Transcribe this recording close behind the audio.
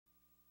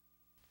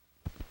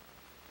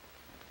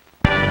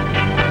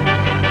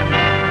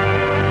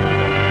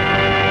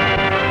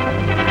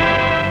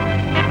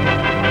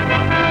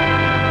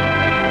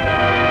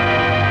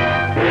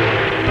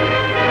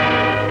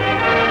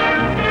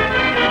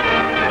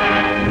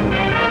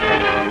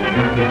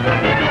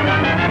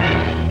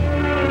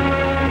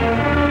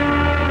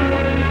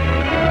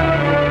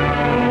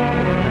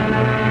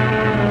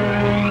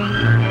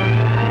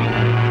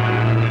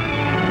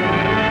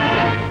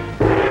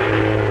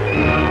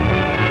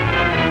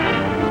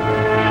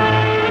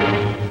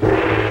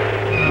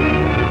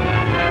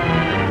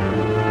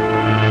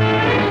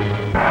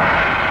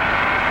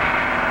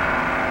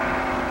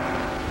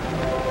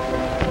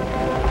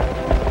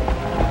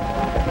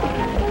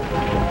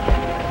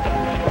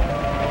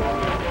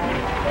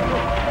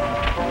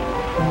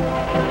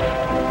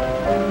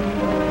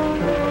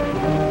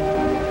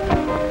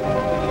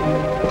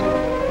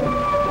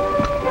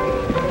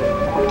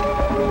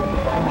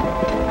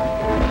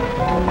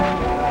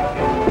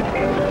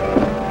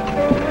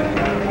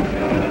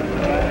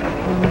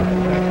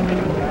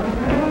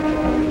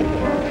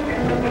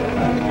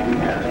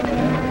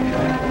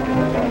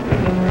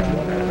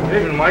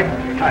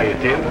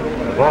Tim.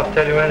 The boss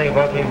tell you anything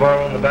about me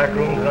borrowing the back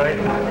room tonight?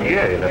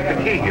 Yeah, he left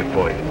the key here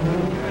for you.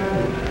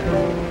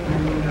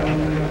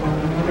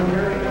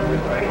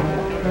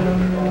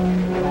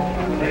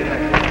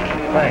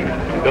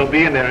 Thanks. Don't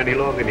be in there any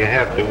longer than you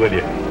have to, will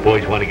you?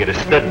 Boys want to get a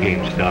stud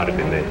game started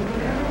in there.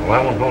 Well,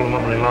 I won't hold them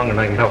up any longer than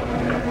I can help.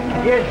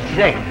 Just a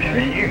second,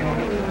 stranger.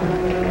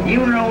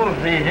 You know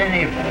if there's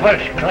any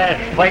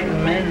first-class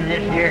fighting men in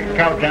this here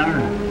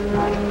cowtown?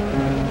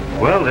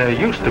 Well, there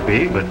used to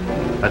be, but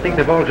I think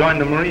they've all joined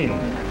the Marines.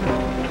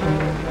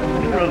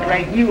 You look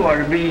like you ought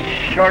to be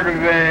sort of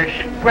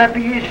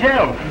scrappy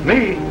yourself.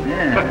 Me?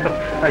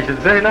 Yeah. I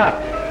should say not.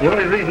 The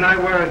only reason I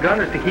wear a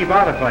gun is to keep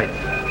out of fights.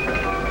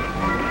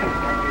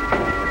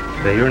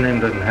 Say, your name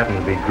doesn't happen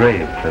to be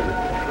Graves, does it?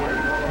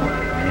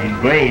 Ain't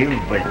grave,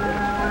 but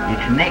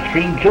it's the next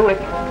thing to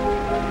it.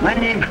 My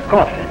name's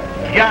Coffin,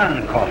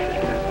 John Coffin.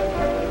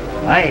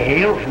 I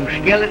hail from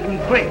Skeleton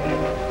Creek.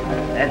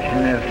 That's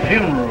in the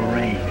funeral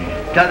range,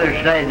 t'other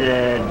side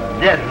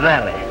of Death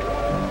Valley.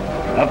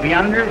 Up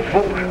yonder,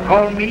 folks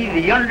call me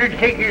the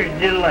Undertaker's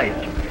Delight.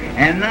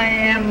 And I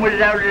am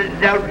without a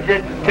doubt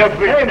the toughest...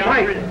 Hey,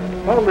 Mike,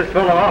 hold this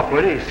fellow off,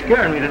 will you? He's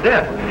scaring me to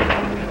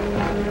death.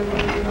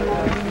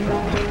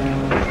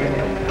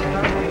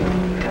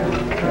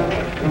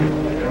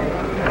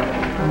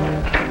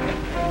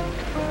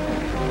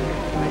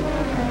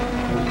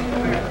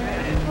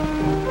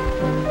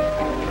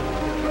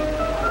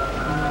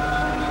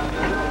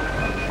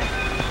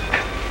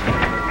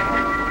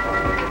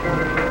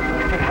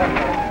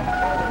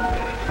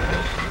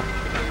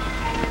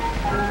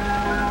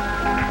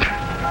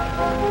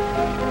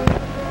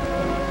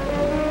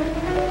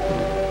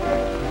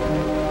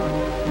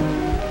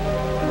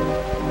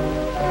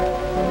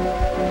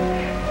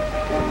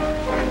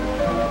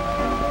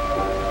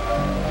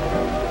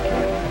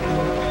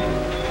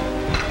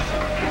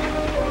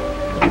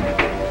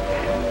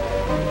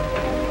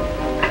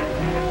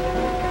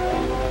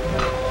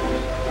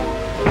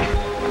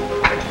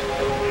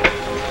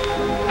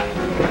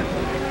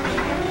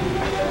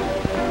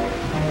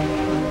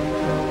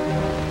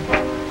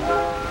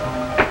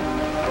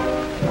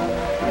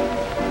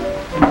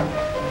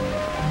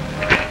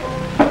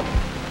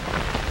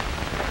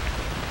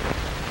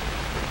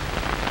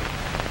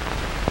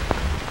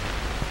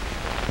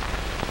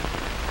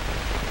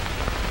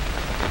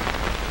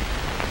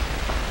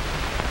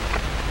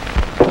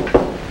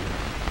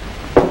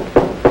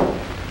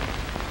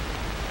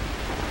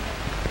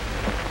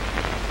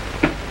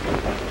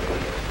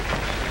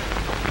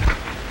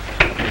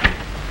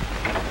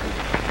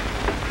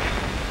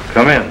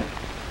 Come in.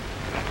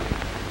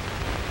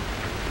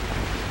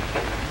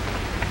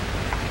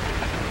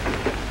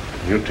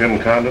 You Tim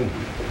Condon?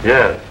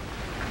 Yes,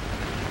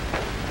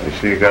 I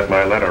see you got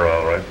my letter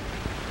all right.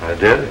 I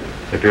did.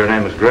 If your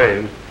name is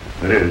Graves.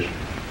 It is.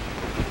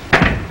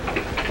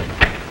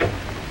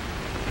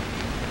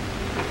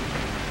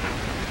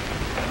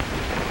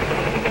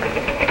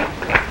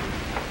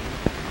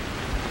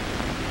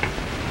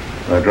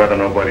 I'd rather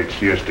nobody'd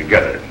see us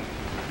together,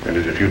 and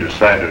as if you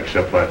decide to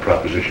accept my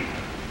proposition.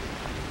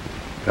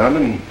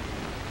 Condon,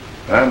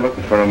 I'm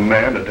looking for a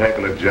man to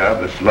tackle a job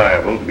that's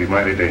liable to be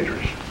mighty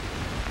dangerous.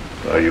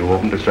 Are you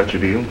open to such a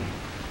deal?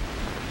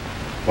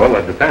 Well,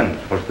 that depends.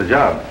 What's the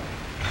job?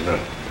 No.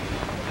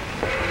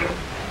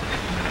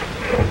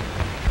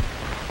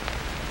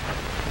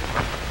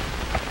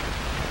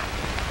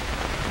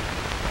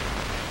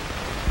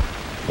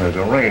 There's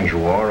a range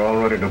war all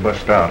ready to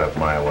bust out up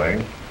my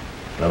way,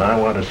 and I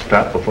want to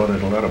stop before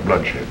there's a lot of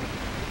bloodshed.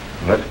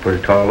 Well, that's a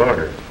pretty tall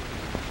order.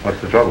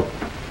 What's the trouble?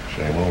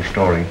 Same old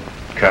story.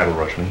 Cattle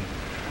rustling.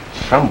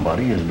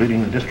 Somebody is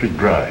bleeding the district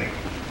dry.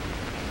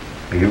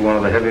 Are you one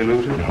of the heavy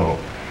losers? No.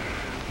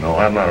 No,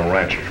 I'm not a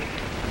rancher.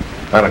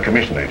 I'm a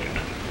commission agent.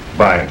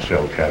 Buy and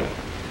sell cattle.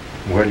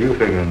 Where do you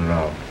figure in it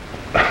all?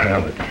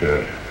 Well,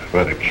 it's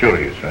rather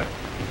curious, huh?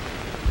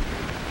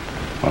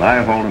 Well,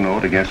 I hold a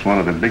note against one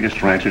of the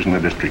biggest ranchers in the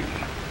district,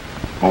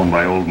 owned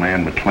by old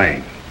man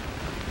McLean.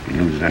 If he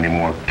loses any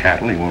more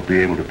cattle, he won't be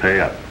able to pay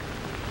up.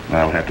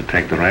 I'll have to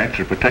take the ranch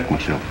or protect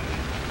myself.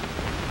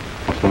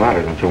 What's the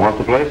matter? Don't you want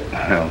the place?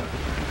 Well,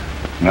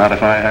 not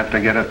if I have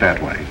to get it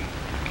that way.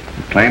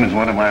 McLean is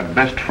one of my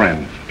best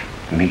friends,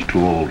 and he's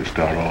too old to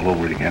start all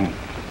over again.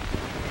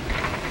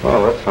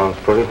 Well, that sounds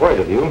pretty white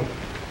of you.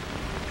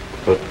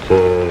 But,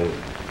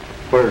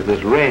 where does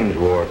this range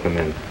war come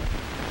in?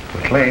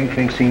 McLean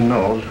thinks he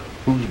knows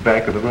who's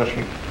back of the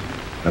rustling.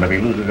 And if he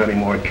loses any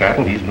more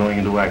cattle, he's going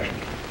into action.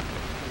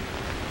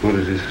 Who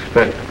does he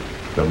suspect?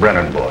 The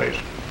Brennan boys.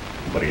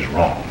 But he's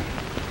wrong.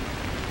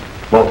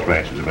 Both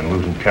ranches have been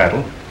losing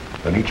cattle,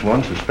 and each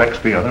one suspects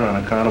the other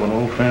on account of an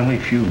old family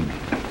feud.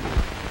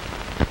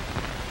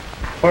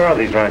 Where are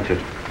these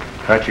ranches?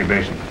 Apache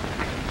Basin.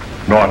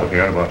 North of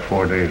here, about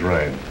 4 days'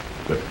 ride.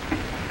 But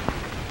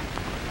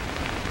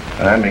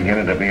I'm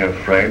beginning to be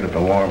afraid that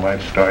the war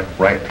might start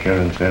right here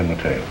in San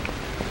Mateo.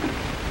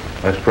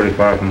 That's pretty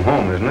far from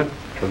home, isn't it?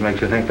 What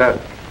makes you think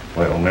that?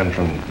 Well, men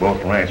from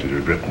both ranches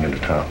are drifting into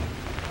town.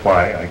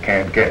 Why, I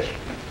can't guess.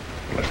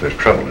 Unless there's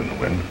trouble in the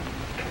wind.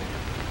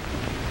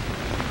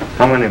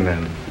 How many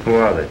men? Who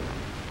are they?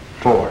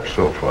 4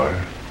 so far.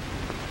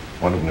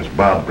 One of them is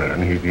Bob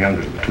Brennan. He's the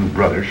youngest of the 2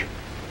 brothers.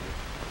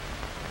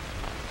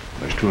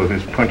 There's 2 of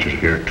his punchers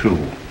here, too.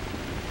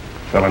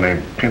 A fellow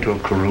named Pinto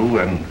Carew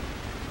and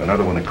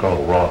another one they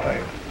call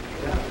Rawhide.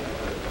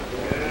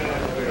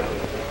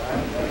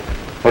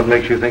 What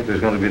makes you think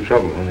there's going to be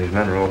trouble when these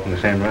men are all from the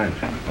same ranch?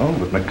 Oh,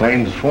 but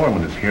McLean's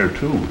foreman is here,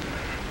 too.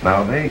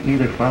 Now, they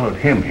either followed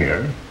him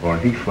here or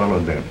he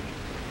followed them.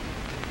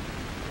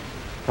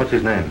 What's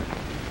his name?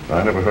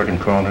 I never heard him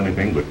called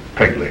anything but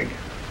Peg Leg.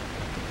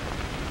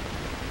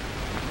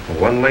 A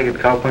one-legged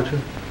cowpuncher?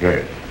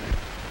 Yes.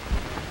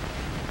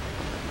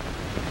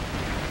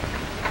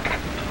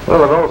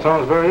 Well, it all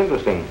sounds very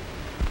interesting.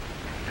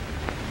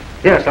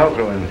 Yes, I'll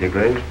throw in with you,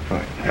 Graves.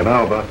 Right. And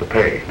how about the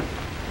pay?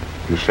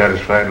 You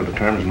satisfied with the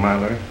terms in my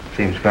letter?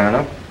 Seems fair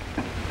enough.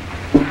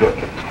 Good.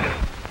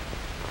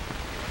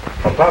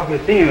 I'll probably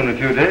see you in a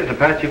few days at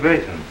Apache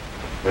Basin.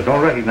 But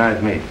don't recognize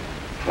me.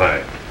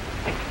 Fine.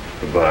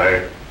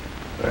 Goodbye.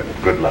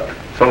 And good luck.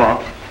 So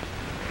long.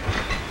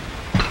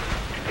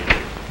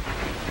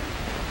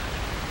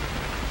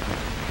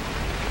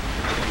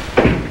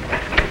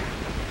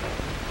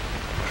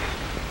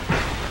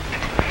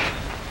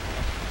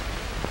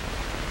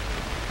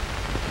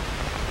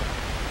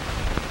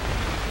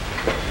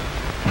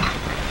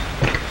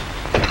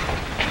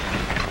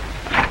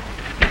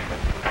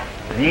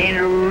 Ain't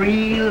a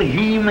real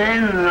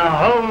he-man in a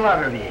whole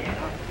lot of you.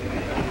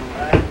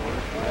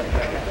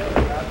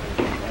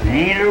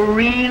 Ain't a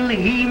real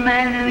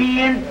he-man in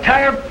the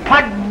entire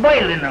pot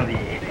boiling of you.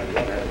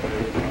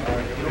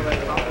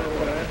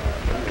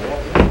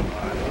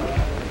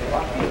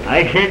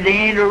 I said there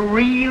ain't a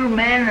real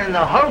man in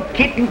the whole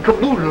kit and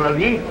caboodle of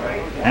you.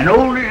 And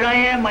old as I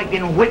am, I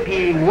can whip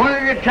you one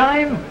at a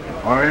time,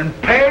 or in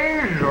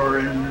pairs, or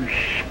in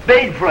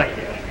spade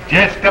flushes.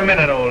 Just a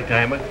minute,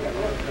 old-timer.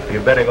 You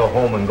better go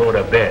home and go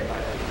to bed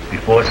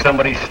before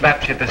somebody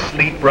slaps you to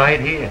sleep right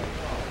here.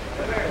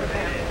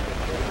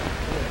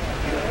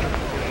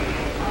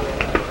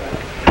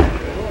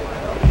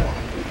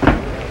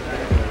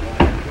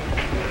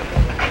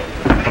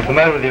 What's the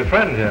matter with your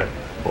friend here?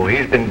 Oh,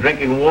 he's been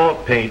drinking war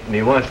paint and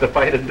he wants to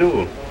fight a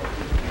duel.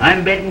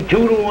 I'm betting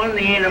 2 to 1 there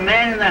ain't a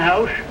man in the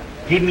house.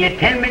 Give me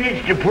 10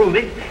 minutes to prove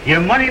it.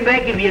 Your money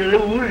back if you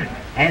lose,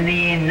 and there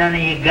ain't none of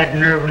you got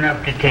nerve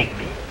enough to take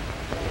me.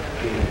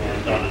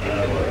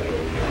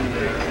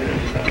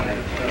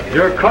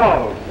 Your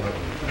call.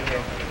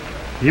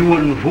 You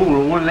wouldn't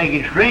fool a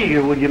one-legged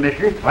stranger, would you,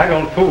 mister? I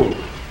don't fool.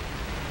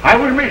 I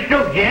was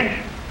mistook,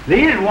 gents.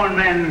 There is one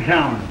man in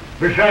town,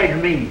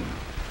 besides me.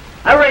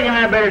 I reckon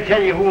I better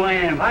tell you who I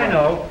am. I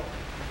know.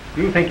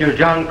 You think you're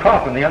John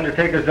Coffin, the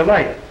Undertaker's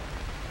Delight.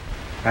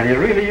 And you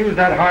really use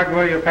that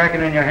hardware you're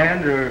packing in your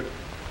hand, or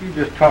you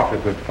just talk a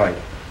good fight?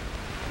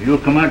 You'll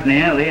come out in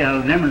the alley,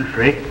 I'll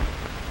demonstrate.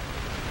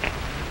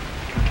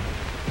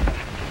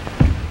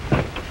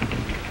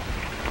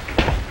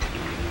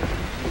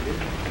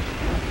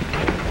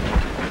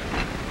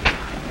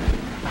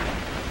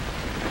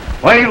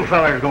 Where you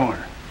fellers going?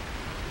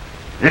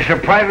 This is a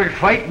private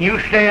fight and you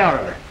stay out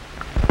of it.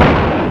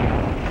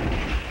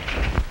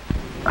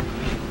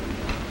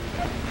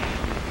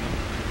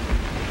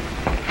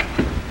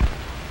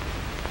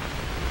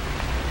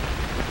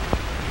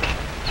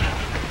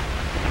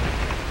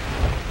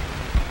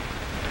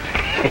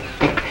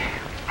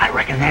 I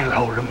reckon that'll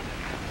hold him.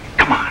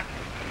 Come on.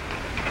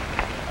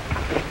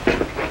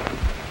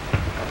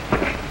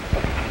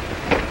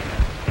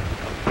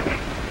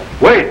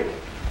 Wait!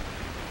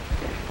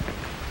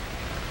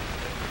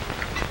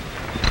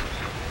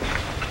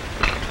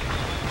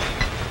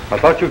 I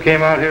thought you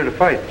came out here to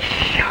fight.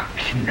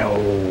 Shucks,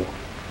 no.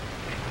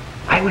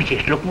 I was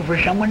just looking for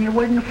someone that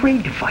wasn't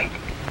afraid to fight.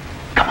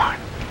 Come on,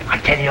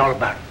 I'll tell you all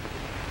about it.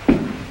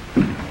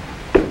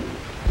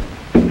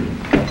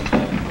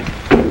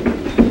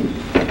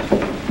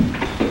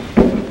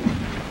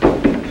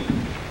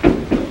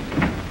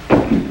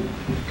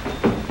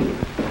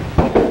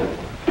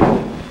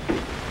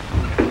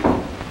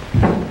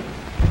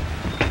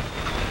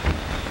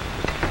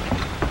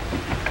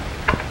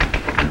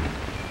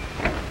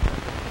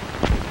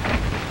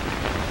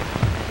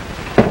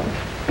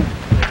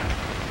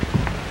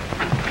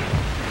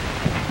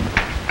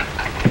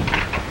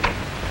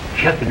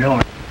 Shut the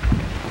door.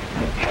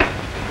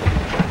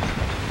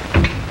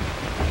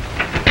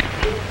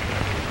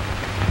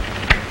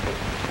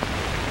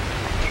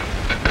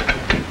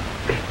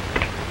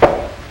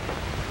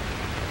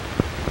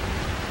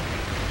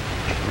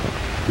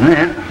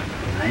 Well,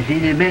 I see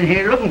they've been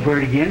here looking for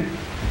it again.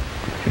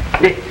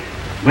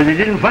 But they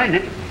didn't find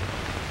it.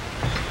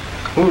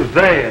 Who's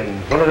they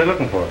and what are they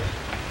looking for?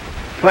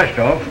 First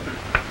off,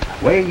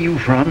 where are you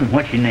from and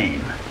what's your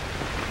name?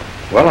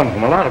 Well, I'm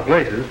from a lot of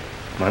places.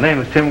 My name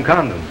is Tim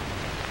Condon.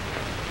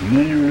 You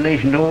in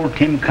relation to old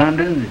Tim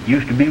Condon that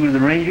used to be with the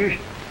Rangers?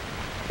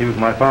 He was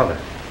my father.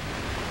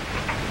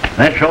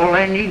 That's all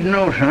I need to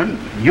know, son.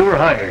 You're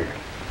hired.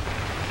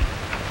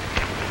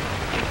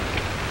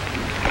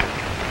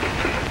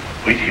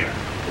 Wait here.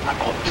 I'll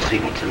go up and see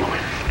what's in the way.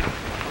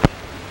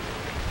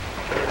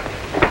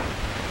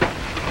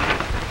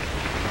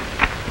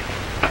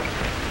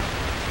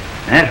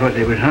 That's what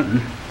they was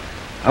hunting.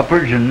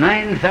 Upwards of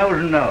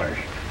 $9,000.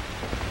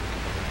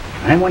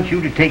 I want you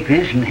to take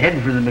this and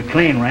head for the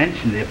McLean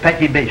Ranch in the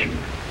Apache Basin.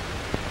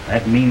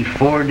 That means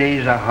 4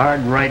 days of hard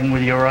riding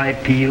with your eye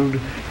peeled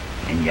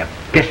and your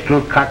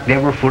pistol cocked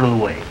every foot of the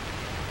way.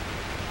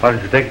 Why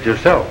didn't you take it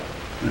yourself?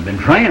 I've been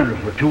trying it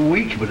for 2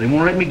 weeks, but they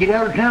won't let me get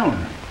out of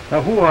town.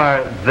 Now, who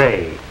are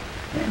they?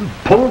 Them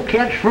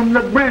polecats from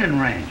the Brennan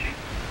Ranch.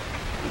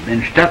 I've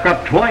been stuck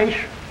up twice.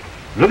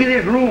 Look at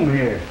this room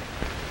here.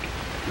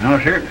 No,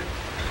 sir.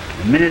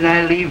 The minute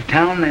I leave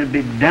town, they'll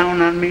be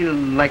down on me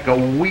like a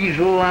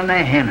weasel on a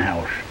hen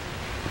house.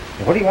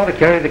 What do you want to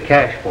carry the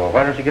cash for?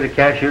 Why don't you get a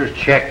cashier's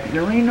check?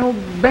 There ain't no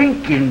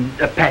bank in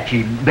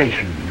Apache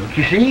Basin, don't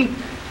you see?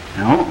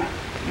 No.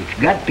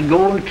 It's got to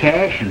go in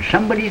cash, and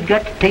somebody's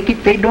got to take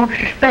it they don't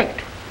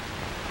suspect.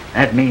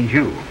 That means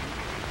you.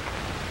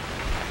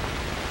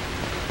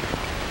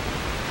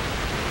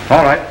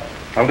 All right.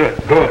 I'll do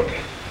it. Good.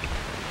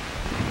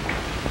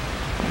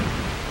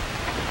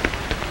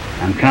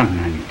 I'm counting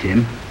on you, Tim.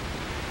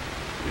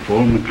 If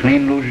old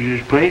McLean loses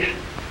his place,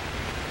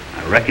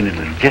 I reckon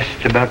it'll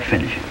just about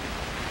finish him.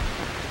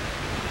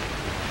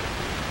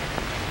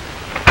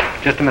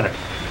 Just a minute.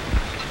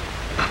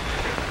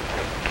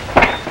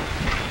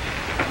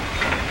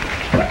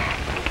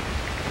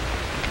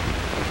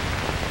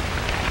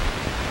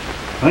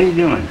 What are you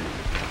doing?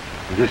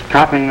 I'm just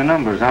copying the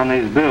numbers on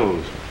these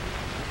bills.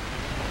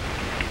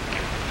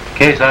 In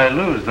case I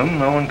lose them,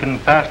 no one can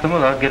pass them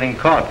without getting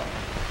caught.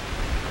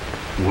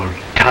 Well,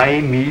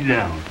 tie me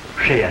down.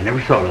 Say, I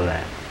never thought of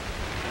that.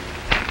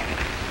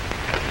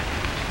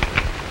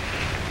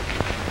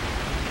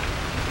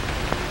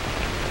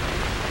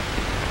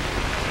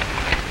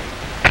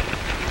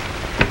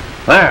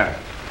 There.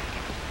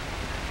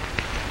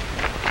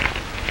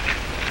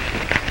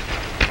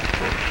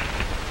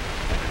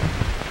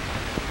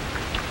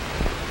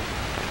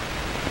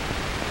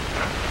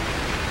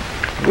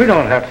 We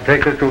don't have to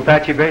take this to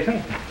Apache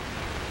Basin,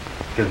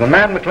 because the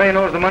man McLean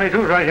owes the money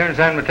to is right here in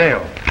San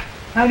Mateo.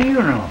 How do you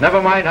know?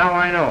 Never mind how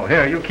I know.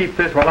 Here, you keep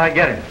this while I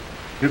get him.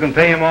 You can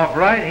pay him off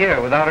right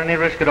here without any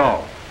risk at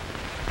all.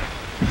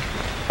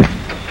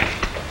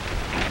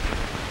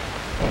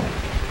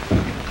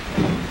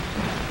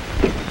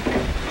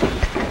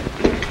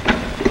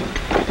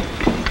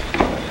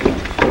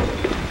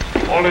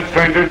 Hold it,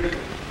 strangers.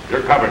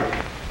 You're covered.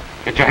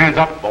 Get your hands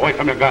up, away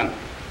from your gun.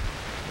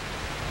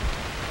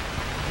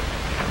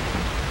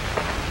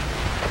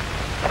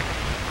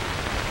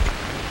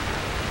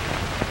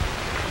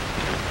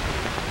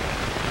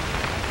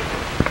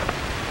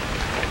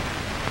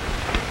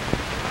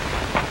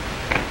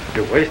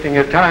 You're wasting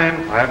your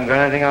time. I haven't got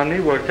anything on me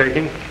worth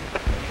taking.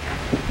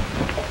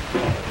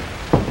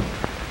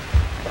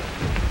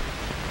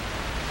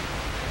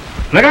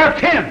 Look out,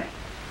 Tim!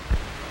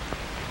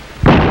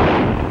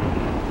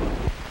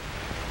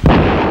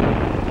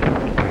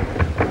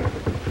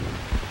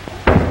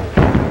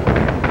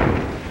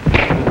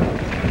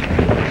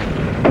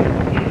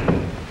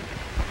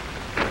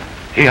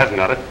 He hasn't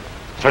got it.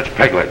 Search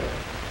Peg Leg.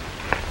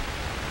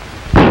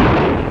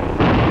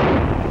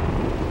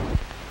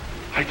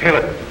 Hightail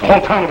it. The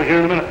whole town will be here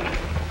in a minute.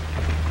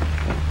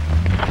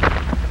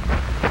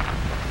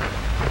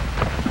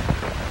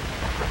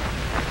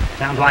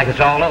 Sounds like it's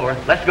all over.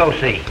 Let's go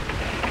see.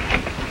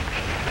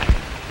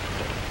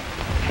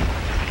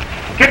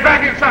 Get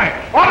back inside.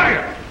 All of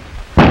you.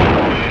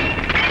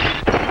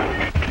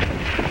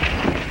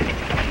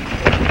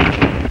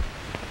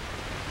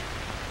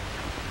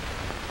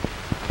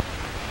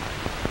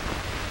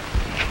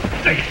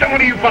 Say, some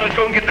of you fellas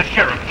go and get the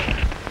sheriff.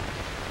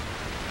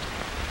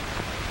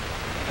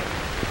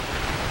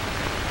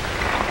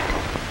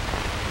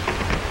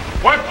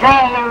 What's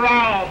all the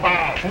row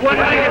about? What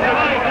are you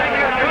doing?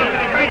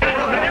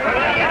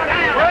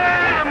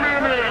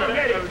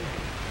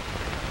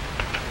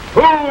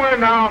 Who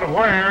went out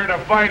where to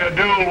fight a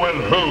duel with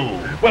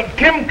who? Well,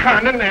 Tim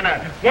Condon and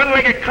a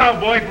one-legged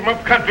cowboy from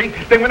up country,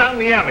 they went out in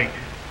the alley.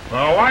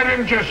 Well, why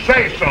didn't you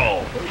say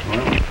so?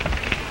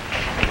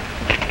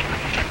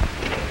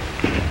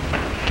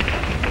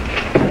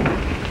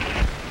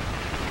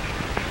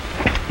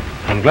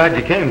 I'm glad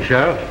you came,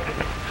 Sheriff.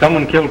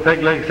 Someone killed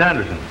Peg Leg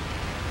Sanderson.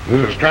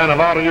 This is kind of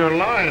out of your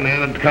line,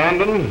 ain't it,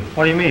 Condon?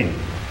 What do you mean?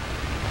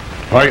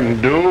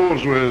 Fighting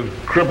duels with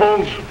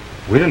cripples?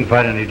 We didn't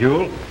fight any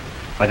duel.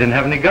 I didn't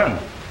have any gun.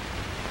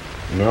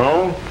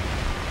 No?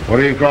 What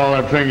do you call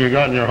that thing you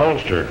got in your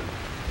holster?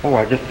 Oh,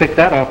 I just picked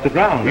that off the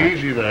ground.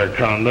 Easy there,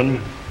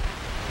 Condon.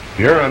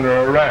 You're under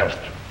arrest.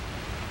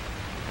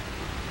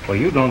 Well,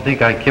 you don't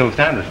think I killed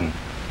Sanderson.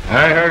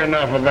 I heard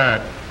enough of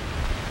that.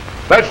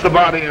 Fetch the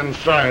body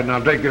inside, and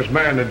I'll take this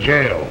man to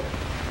jail.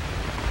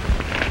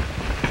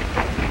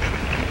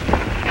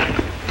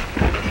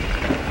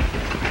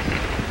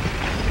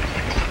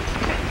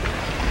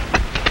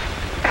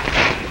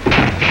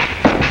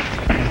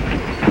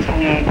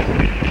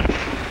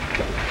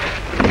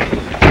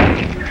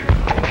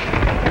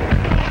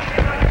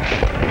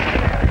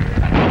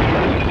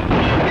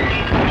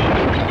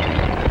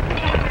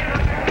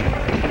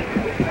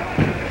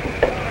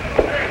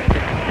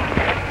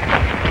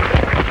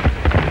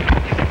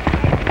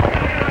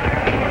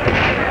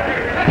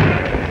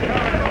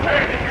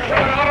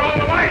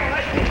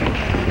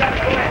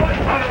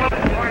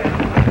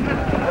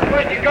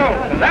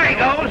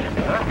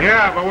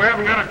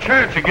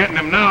 chance of getting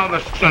him now.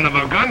 The son of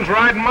a gun's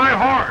riding my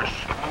horse.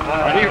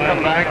 He'll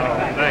come back.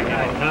 Thank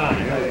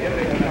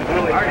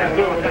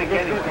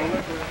you.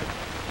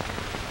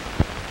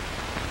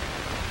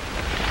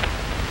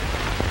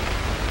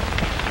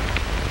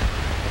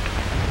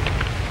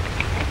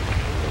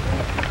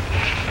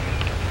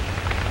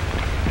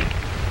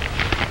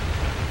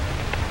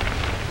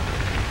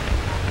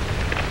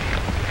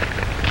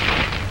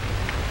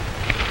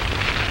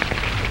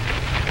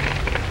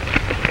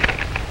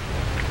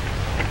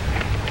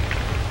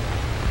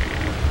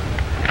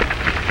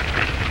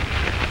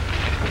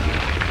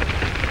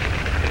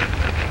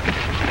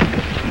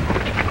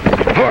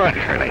 All right,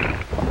 Curly.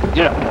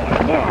 Get up, boy.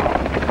 Come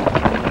on.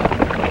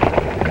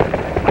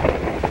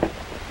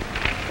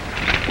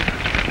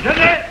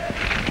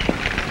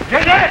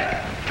 Gidget!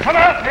 Come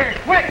out here,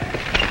 quick!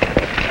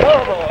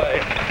 Oh,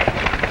 boy.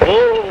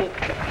 Oh.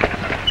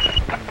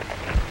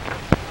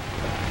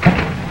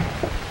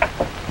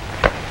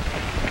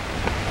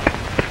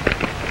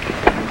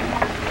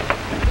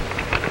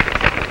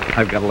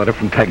 I've got a letter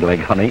from Pegleg,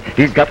 honey.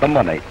 He's got the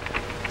money.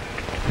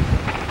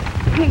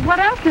 Hey, what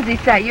else does he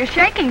say? You're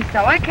shaking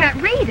so I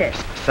can't read it.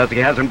 Says he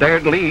hasn't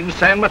dared leave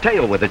San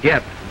Mateo with it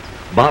yet.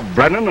 Bob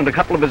Brennan and a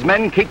couple of his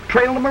men keep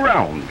trailing him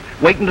around,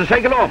 waiting to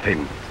take it off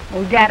him.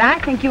 Oh, Dad, I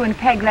think you and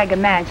Pegleg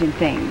imagine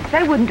things.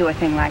 They wouldn't do a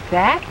thing like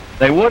that.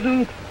 They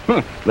wouldn't?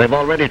 They've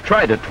already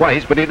tried it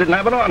twice, but he didn't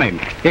have it on him.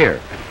 Here.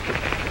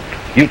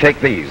 You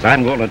take these.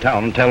 I'm going to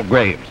town and tell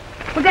Graves.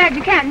 Well, Dad,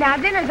 you can't now.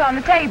 Dinner's on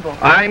the table.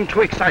 I'm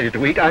too excited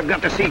to eat. I've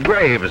got to see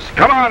Graves.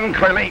 Come on,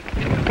 Curly.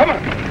 Come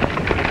on.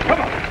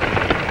 Come on.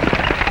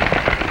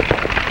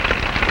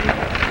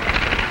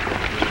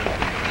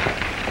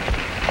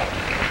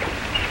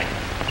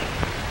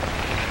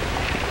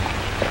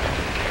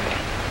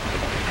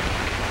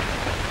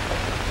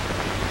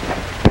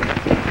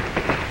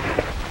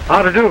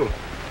 How to do?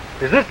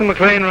 Is this the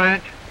McLean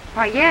Ranch?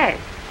 Why, yes.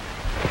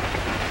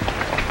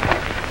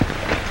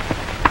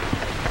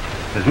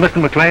 Is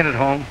Mr. McLean at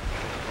home?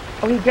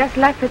 Oh, he just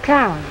left the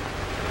town.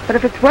 But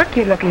if it's work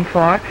you're looking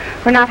for,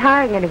 we're not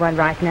hiring anyone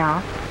right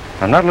now.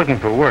 I'm not looking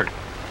for work.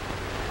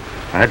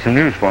 I had some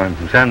news for him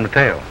from San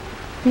Mateo.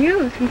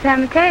 News from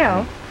San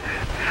Mateo?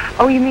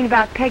 Oh, you mean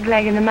about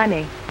Pegleg and the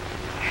money?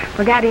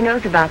 Well, Daddy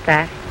knows about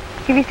that.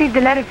 He received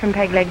a letter from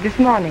Pegleg this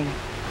morning.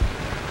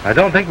 I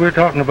don't think we're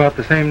talking about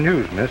the same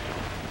news, miss.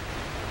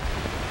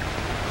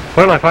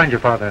 Where'll I find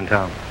your father in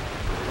town?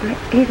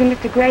 He's in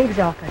Mr. Graves'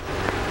 office.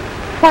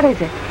 What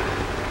is it?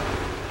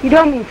 You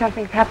don't mean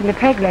something's happened to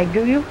Pegleg,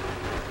 do you?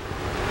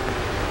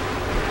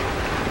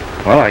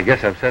 Well, I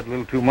guess I've said a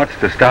little too much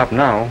to stop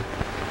now.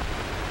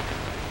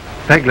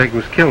 Pegleg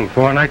was killed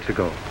 4 nights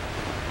ago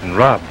and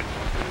robbed.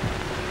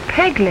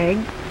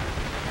 Pegleg?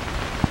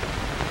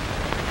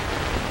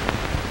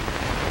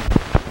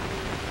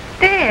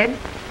 Dead?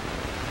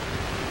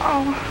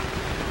 Oh.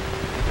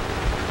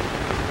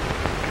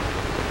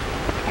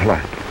 Well,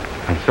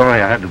 I'm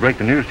sorry I had to break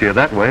the news to you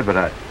that way,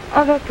 but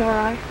Oh, that's all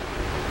right.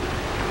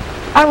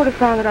 I would have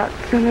found it out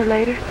sooner or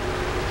later.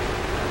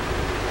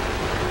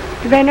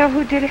 Do they know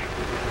who did it?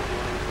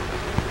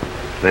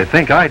 They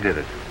think I did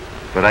it,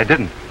 but I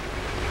didn't.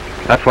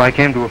 That's why I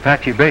came to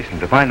Apache Basin,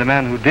 to find the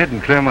man who did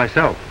and clear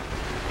myself.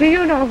 Do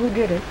you know who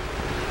did it?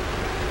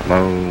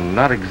 Well,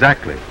 not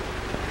exactly.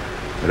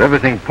 But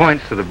everything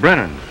points to the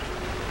Brennans.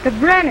 The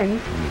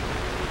Brennans?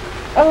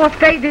 Oh, if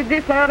they did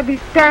this, they ought to be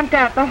stamped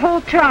out. The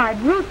whole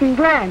tribe, root and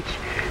branch.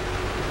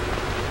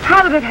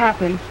 How did it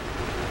happen?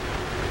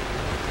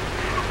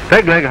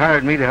 Pegleg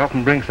hired me to help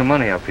him bring some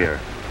money up here.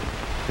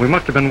 We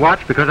must have been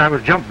watched because I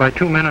was jumped by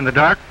 2 men in the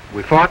dark.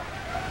 We fought.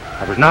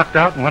 I was knocked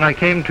out, and when I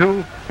came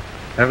to,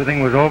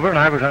 everything was over, and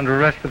I was under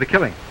arrest for the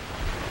killing.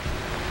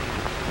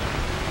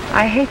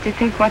 I hate to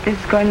think what this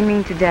is going to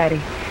mean to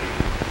Daddy.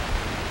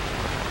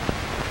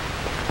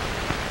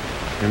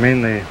 You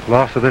mean the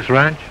loss of this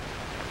ranch?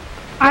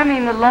 I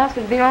mean the loss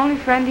of the only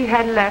friend he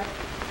had left.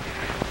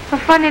 A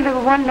funny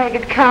little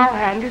one-legged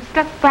cowhand who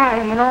stuck by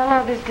him when all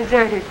others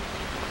deserted.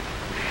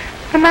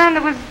 The man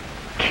that was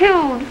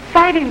killed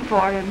fighting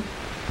for him.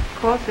 Of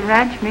course, the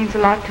ranch means a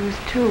lot to us,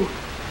 too.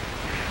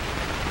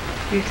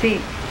 You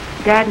see,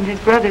 Dad and his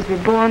brothers were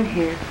born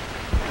here.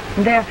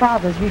 And their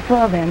fathers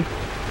before them.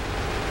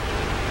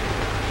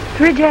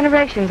 3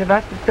 generations of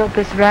us that built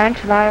this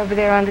ranch lie over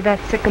there under that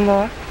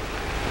sycamore.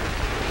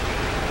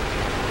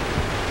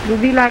 It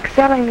would be like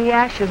selling the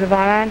ashes of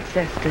our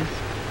ancestors.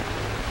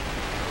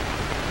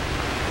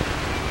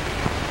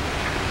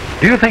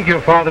 Do you think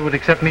your father would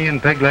accept me in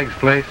Pegleg's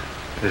place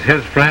as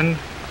his friend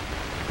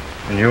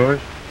and yours?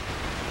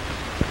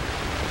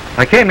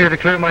 I came here to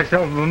clear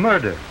myself of a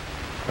murder,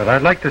 but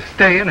I'd like to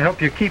stay and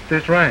help you keep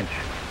this ranch.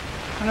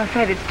 I'm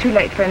afraid it's too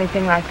late for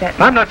anything like that.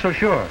 I'm not so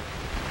sure.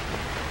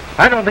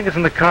 I don't think it's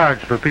in the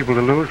cards for people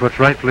to lose what's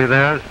rightfully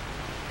theirs.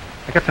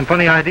 I got some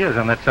funny ideas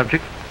on that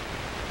subject.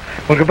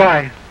 Well,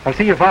 goodbye. I'll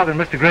see your father in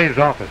Mr. Graves'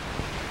 office.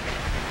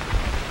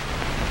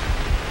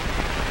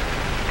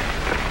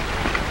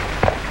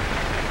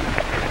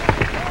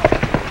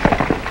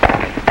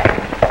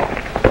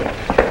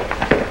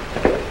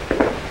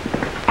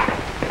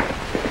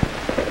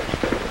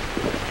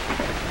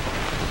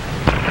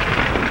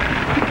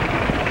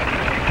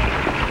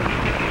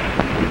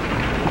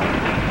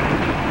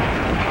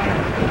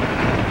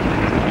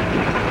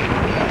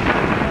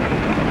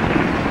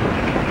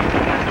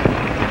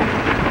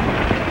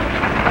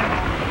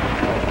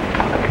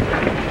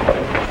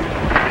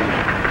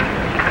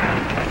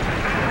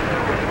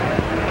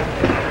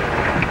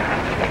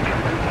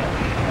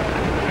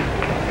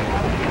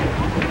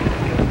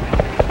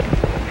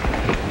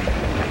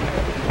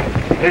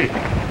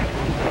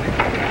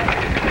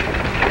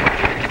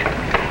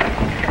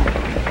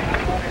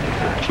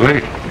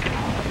 late.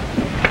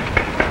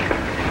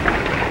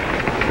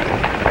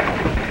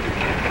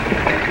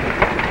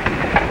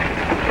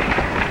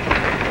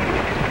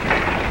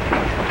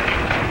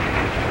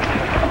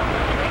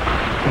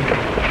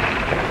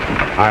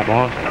 Hi,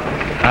 boss.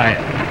 Hi.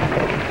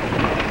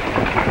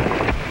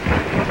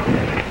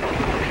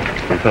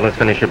 You fellas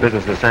finish your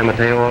business in San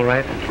Mateo all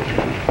right?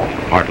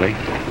 Hardly.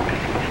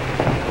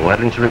 Why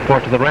didn't you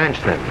report to the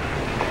ranch then?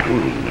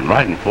 Been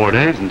riding 4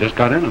 days and just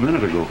got in a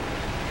minute ago.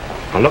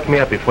 Well, look me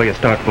up before you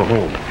start for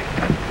home.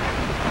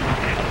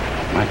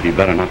 Might be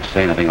better not to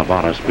say anything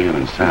about us being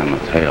in San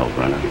Mateo,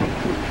 Brennan.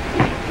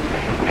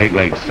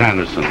 Pegleg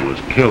Sanderson was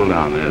killed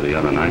down there the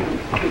other night.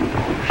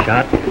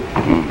 Shot?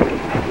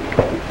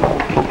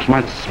 Folks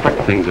might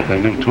suspect things if they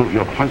knew two of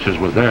your punchers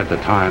were there at the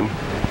time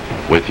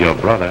with your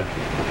brother.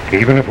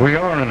 Even if we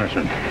are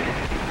innocent.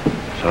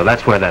 So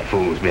that's where that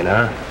fool's been,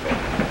 huh?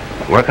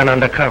 Working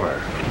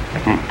undercover.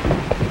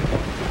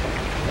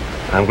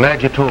 I'm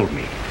glad you told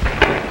me.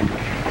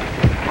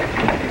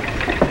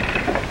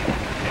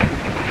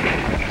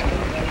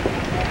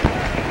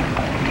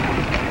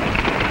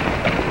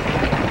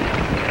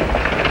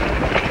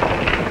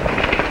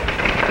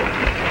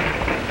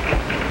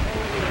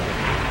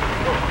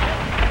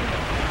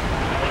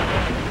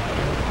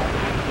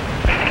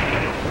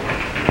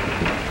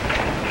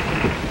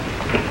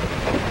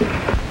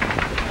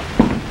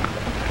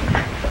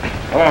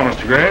 Hello,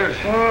 Mr. Graves.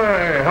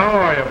 Hey, how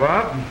are you,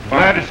 Bob?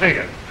 Glad to see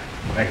you.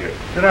 Thank you.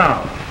 Sit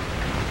down.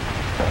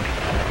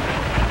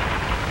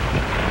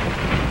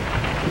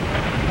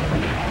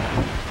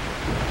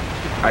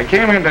 I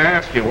came in to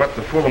ask you what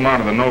the full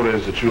amount of the note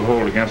is that you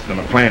hold against the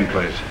McLean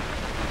place.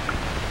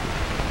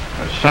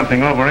 There's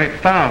something over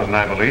 8,000,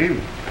 I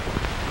believe.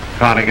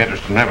 Counting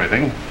interest and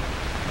everything.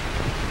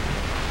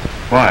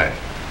 Why?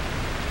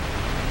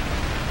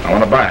 I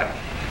want to buy it.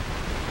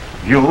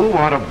 You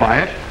want to buy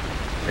it?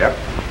 Yep.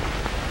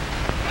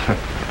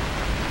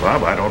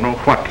 Bob, I don't know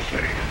what to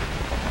say.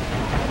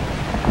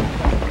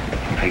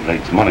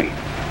 Pegleg's money.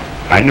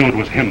 I knew it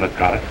was him that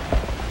got it.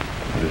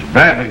 But as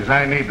badly as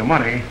I need the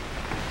money,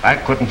 I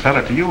couldn't sell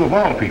it to you of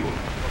all people.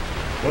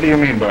 What do you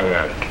mean by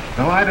that?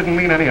 No, I didn't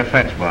mean any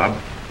offense, Bob.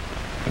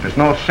 But it's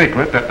no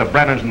secret that the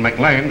Brennans and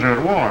McLeans are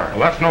at war. Well,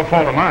 that's no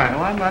fault of mine.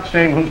 No, I'm not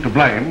saying who's to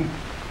blame.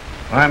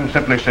 I'm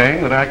simply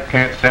saying that I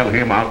can't sell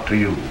him out to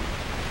you.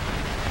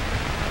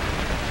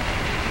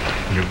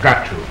 You've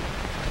got to.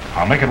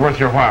 I'll make it worth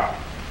your while.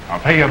 I'll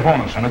pay you a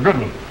bonus and a good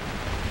one.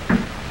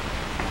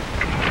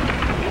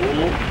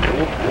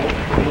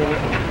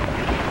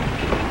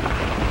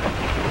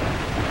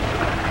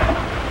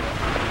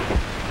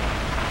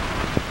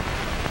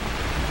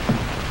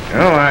 You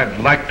know, I'd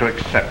like to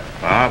accept,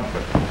 Bob,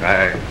 but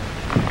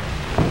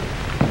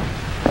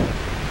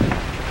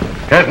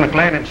Here's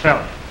McLean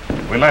himself.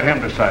 We let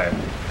him decide.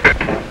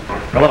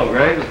 Hello,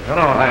 Graves.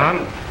 Hello,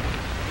 John.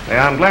 Hey,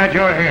 I'm glad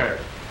you're here.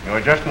 You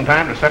were just in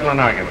time to settle an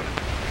argument.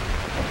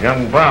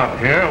 Young Bob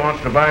here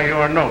wants to buy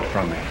your note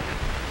from me.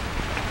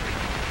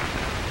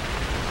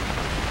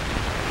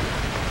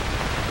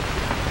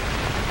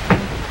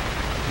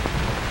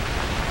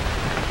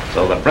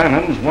 So the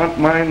Brennans want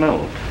my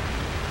note.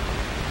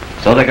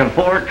 So they can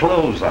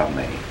foreclose on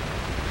me.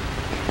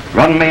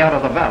 Run me out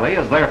of the valley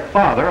as their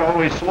father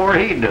always swore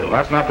he'd do.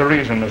 That's not the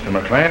reason, Mr.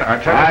 McLean.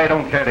 I tell you... I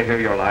don't care to hear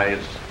your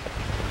lies.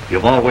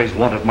 You've always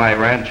wanted my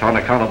ranch on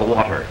account of the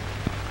water.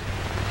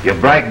 You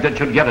bragged that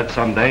you'd get it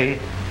someday,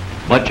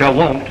 but you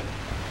won't.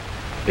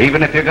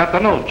 Even if you got the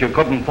note, you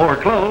couldn't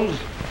foreclose,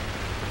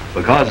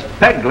 because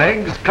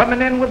Pegleg's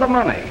coming in with the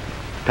money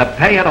to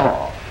pay it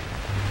off.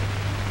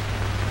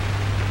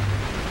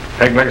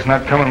 Pegleg's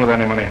not coming with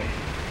any money.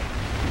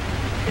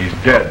 He's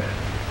dead.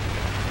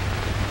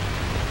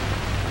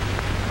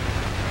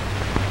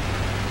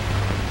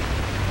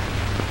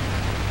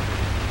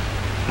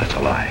 That's a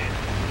lie.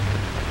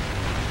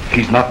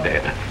 He's not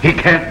dead. He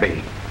can't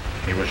be.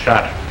 He was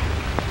shot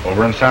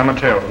over in San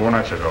Mateo 4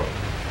 nights ago.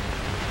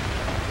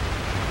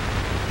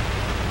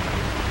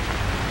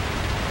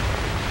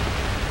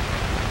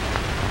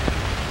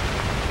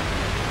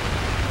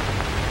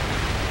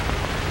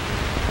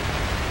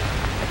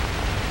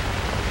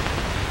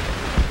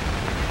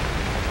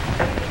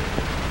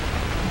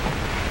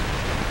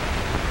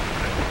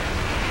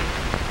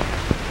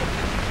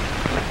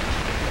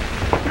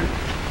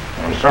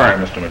 I'm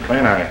sorry, Mr.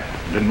 McLean. I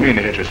didn't mean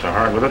to hit you so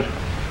hard with it.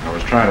 I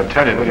was trying to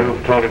tell you that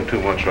You've told him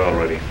too much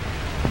already.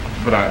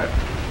 But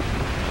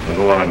Now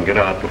go on, get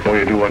out before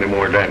you do any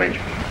more damage.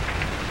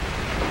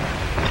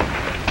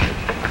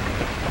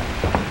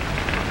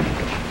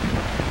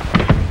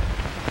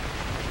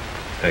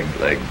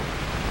 Pegleg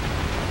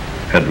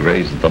had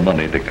raised the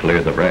money to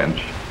clear the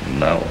ranch.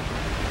 Now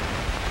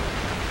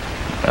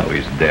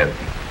he's dead.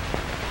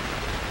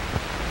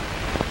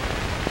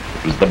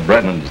 It was the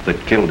Brennans that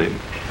killed him.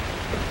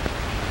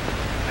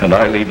 And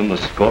I'll even the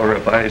score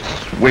if I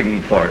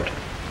swing for it.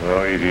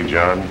 Oh, easy,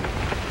 John.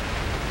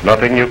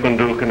 Nothing you can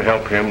do can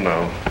help him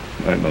now.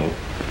 I know.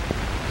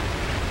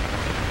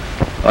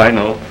 I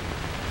know.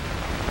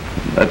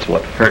 That's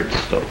what hurts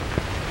so.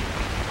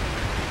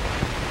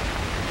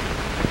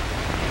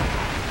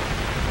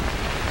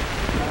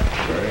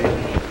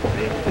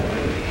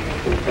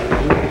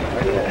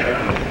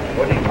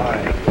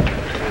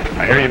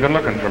 you've been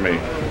looking for me.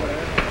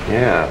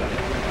 Yeah.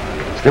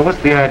 Still,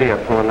 what's the idea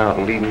of pulling out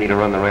and leaving me to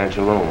run the ranch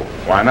alone?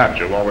 Why not?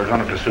 You've always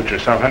run it to suit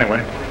yourself anyway.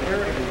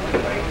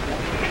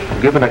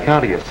 Give an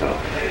account of yourself.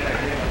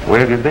 Where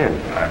have you been?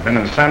 I've been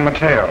in San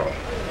Mateo,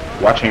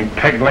 watching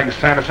Pegleg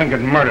Sanderson get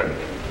murdered.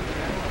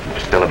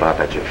 Still about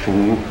that, you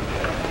fool.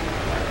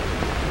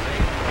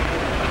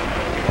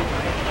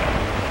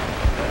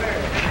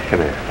 Come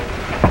here.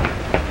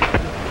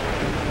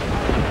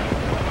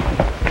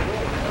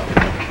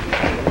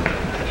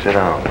 Sit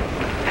down.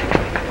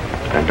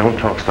 And don't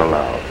talk so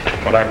loud.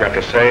 What I've got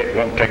to say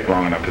won't take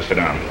long enough to sit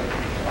down.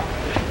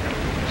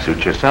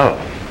 Suit yourself.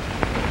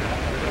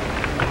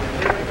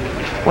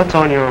 What's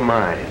on your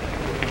mind?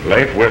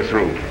 Leif, we're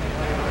through.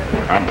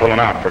 I'm pulling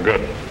out for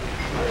good.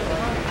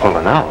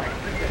 Pulling out?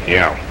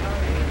 Yeah.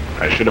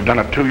 I should have done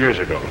it 2 years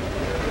ago.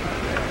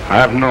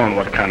 I've known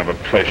what kind of a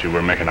place you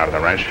were making out of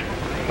the ranch,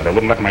 but I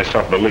wouldn't let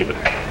myself believe it.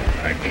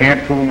 I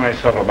can't fool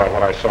myself about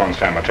what I saw in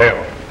San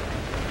Mateo.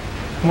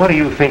 What do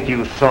you think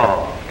you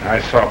saw? I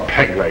saw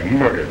Pegleg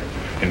murdered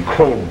in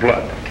cold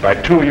blood by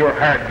 2 of your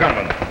hired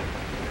gunmen.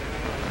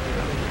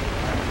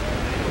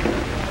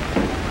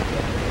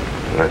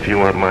 Well, if you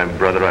weren't my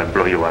brother, I'd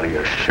blow you out of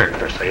your shirt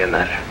for saying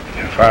that.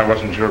 If I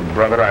wasn't your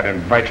brother, I'd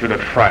invite you to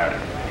try it.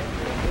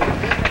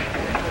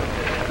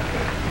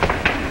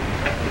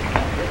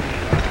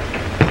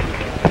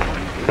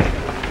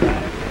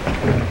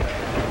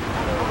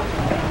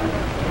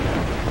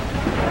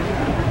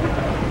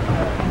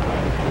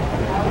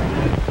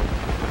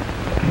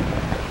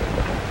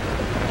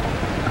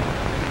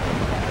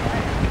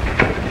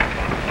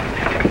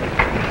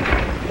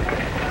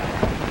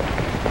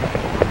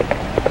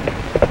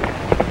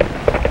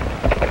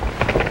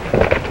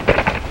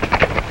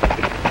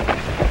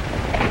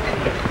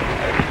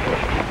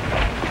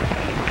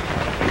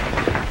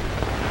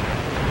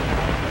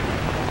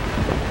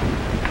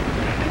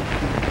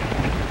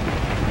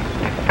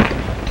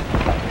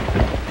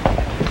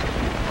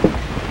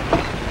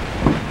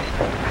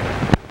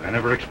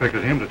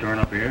 Expected him to turn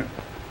up here.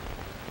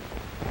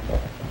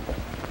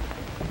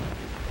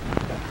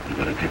 You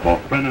better tip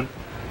off Brennan.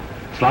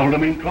 Slaughter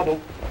him in trouble.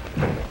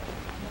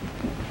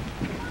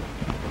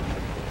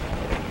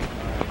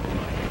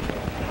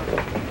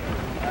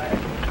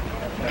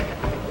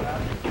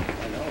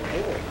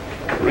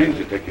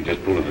 Ranger Dick you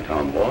just pulled into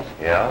town, boss.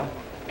 Yeah?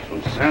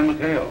 From San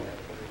Mateo.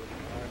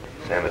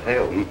 San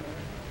Mateo?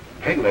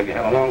 Pegleg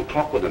had a long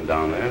talk with him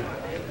down there.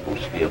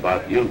 Mostly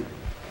about you.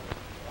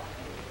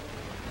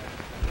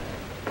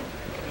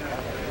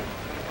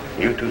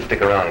 You two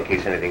stick around in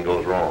case anything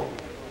goes wrong.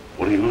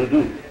 What are you going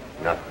to do?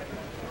 Nothing.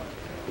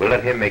 We'll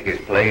let him make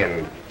his play,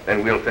 and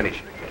then we'll finish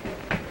it.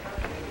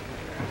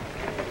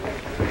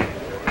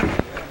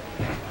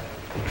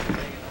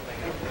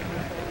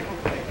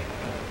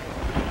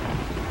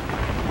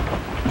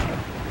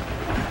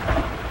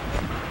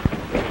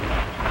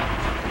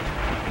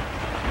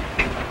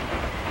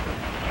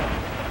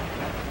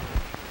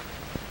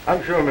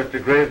 I'm sure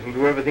Mr. Graves will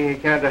do everything he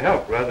can to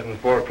help rather than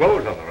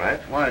foreclose on the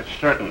ranch. Why,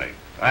 certainly.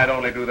 I'd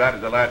only do that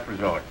as a last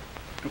resort.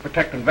 To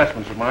protect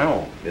investments of my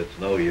own. It's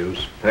no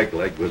use.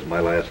 Pegleg was my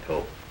last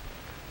hope.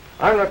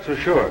 I'm not so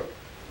sure.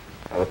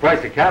 Now, the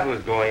price of cattle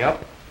is going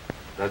up.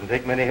 Doesn't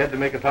take many head to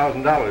make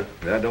 $1,000.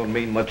 That don't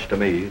mean much to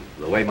me,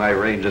 the way my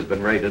range has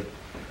been rated.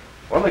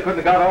 Well, they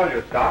couldn't have got all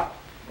your stock.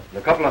 And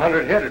a couple of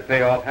hundred head would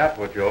pay off half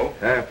what you owe.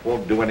 Half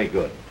won't do any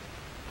good.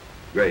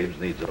 Graves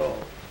needs it all.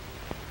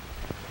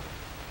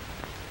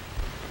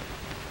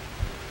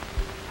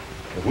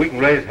 If we can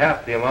raise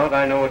half the amount,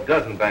 I know a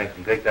dozen banks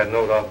will take that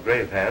note off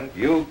Graves' hand.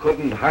 You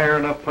couldn't hire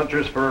enough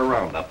punchers for a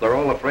roundup. They're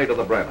all afraid of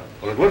the Brennans.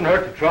 Well, it wouldn't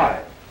hurt to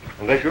try.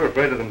 Unless you're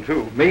afraid of them,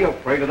 too. Me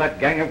afraid of that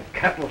gang of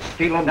cattle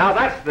stealing? Now,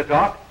 that's the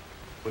talk.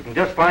 We can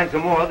just find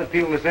some more that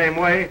feel the same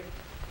way.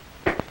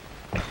 You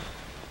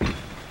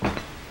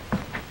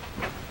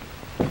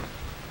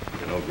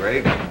know,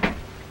 Graves,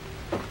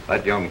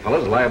 that young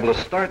fellow's liable to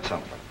start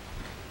something.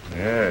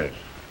 Yes.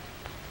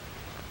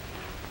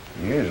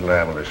 He is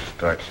liable to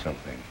start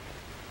something.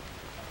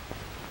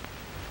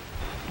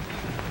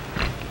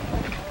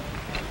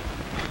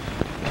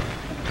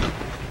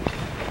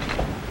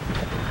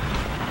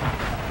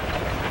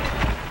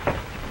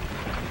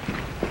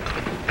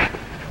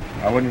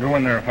 I wouldn't go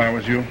in there if I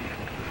was you. Is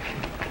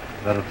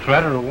that a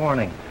threat or a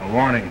warning? A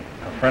warning.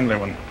 A friendly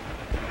one.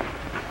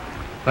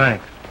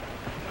 Thanks.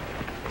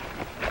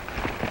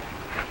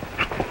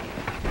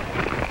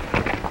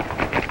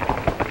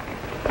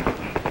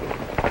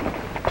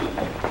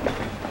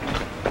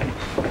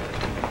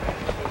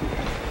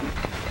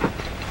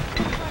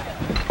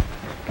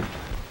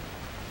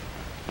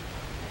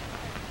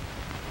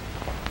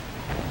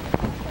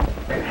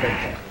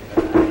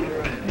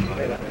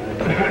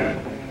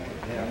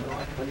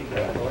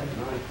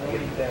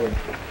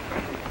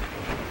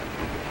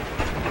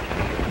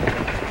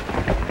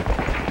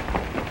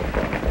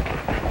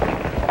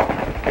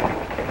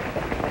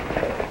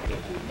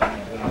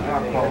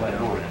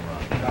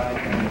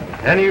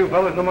 Any of you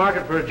fellas in the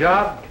market for a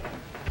job?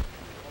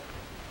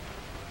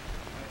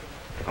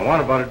 I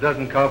want about a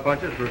dozen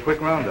cowpunchers for a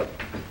quick roundup.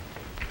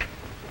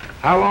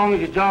 How long is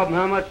your job and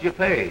how much do you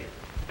pay?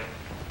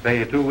 Pay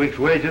you 2 weeks'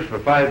 wages for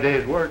 5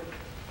 days' work.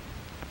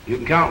 You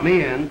can count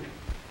me in.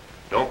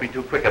 Don't be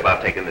too quick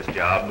about taking this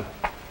job.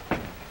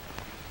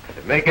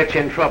 It may get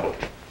you in trouble.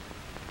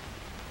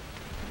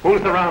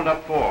 Who's the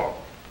roundup for?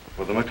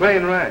 For the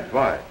McLean Ranch.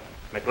 Why?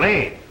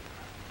 McLean.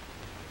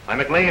 Why,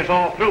 McLean's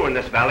all through in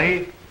this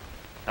valley.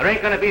 There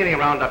ain't gonna be any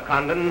roundup,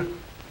 Condon.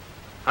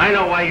 I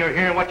know why you're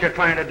here and what you're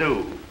trying to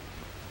do.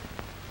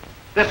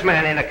 This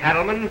man ain't a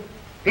cattleman.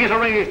 He's a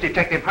range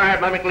detective hired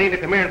by McLean to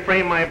come here and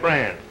frame my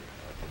brand.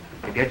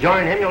 If you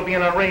join him, you'll be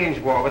in a range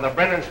war with a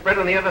Brennan spread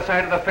on the other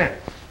side of the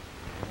fence.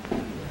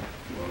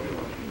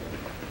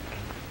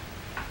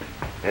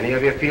 Any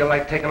of you feel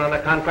like taking on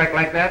a contract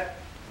like that?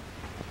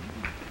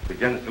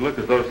 Begins to look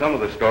as though some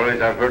of the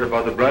stories I've heard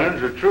about the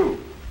Brennans are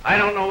true. I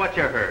don't know what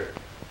you heard,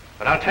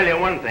 but I'll tell you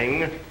one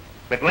thing.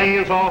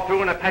 McLean's all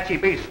through in Apache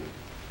Basin.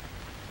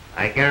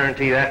 I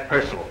guarantee that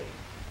personally.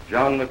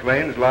 John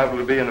McLean is liable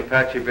to be in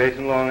Apache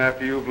Basin long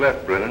after you've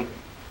left, Brennan,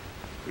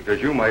 because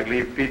you might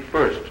leave feet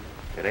first.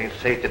 It ain't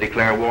safe to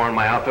declare war on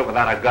my outfit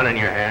without a gun in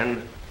your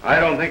hand. I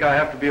don't think I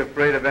have to be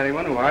afraid of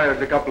anyone who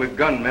hires a couple of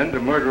gunmen to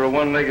murder a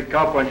one-legged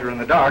cowpuncher in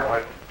the dark.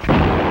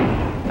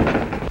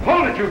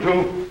 Hold it, you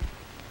two!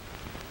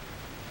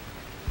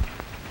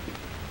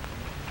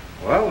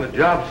 Well, the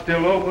job's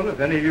still open if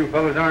any of you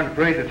fellas aren't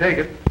afraid to take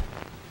it.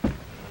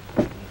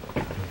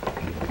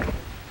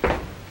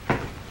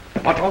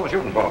 What's all the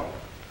shooting for?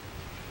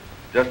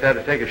 Just had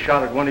to take a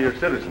shot at one of your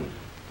citizens.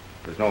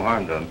 There's no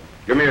harm done.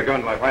 Give me a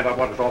gun till I find out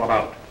what it's all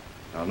about.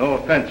 Now, no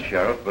offense,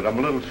 Sheriff, but I'm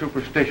a little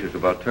superstitious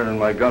about turning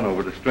my gun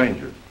over to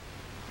strangers.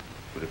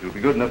 But if you'll be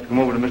good enough to come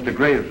over to Mr.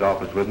 Graves'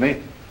 office with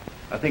me,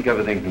 I think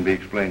everything can be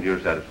explained to your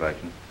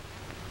satisfaction.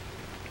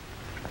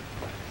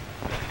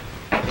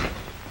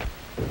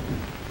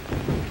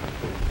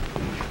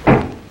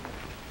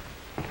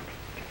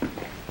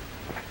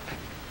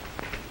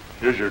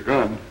 Here's your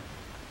gun.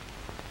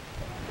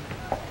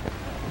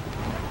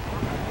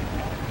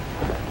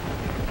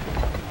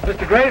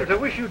 Mr. Graves, I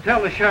wish you'd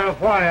tell the sheriff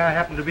why I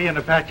happen to be in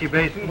Apache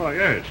Basin. Oh,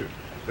 yes.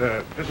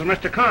 This is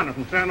Mr. Connor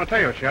from San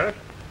Mateo, Sheriff.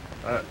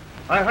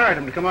 I hired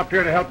him to come up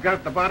here to help get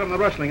at the bottom of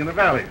the rustling in the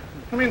valley.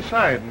 Come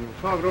inside and we'll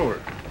talk it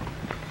over.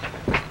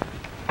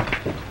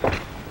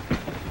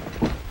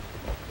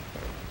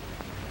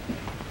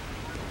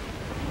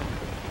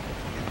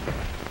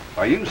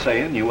 Are you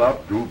saying you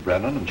outdrew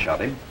Brennan and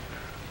shot him?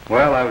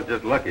 Well, I was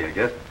just lucky, I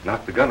guess.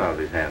 Knocked the gun out of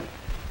his hand.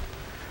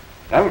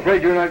 I'm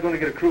afraid you're not going to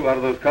get a crew out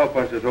of those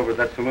cowpunchers over at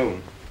that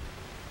saloon.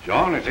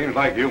 John, it seems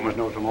like you must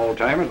know some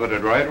old-timers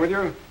that'd ride with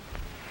you.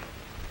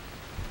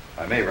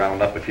 I may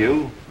round up a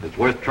few. It's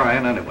worth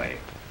trying anyway.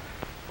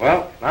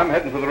 Well, I'm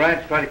heading for the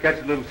ranch to try to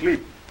catch a little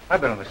sleep.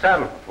 I've been on the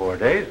saddle for 4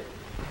 days.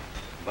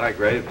 Bye,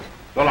 Graves.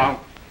 So long.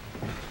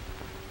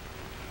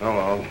 So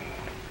long.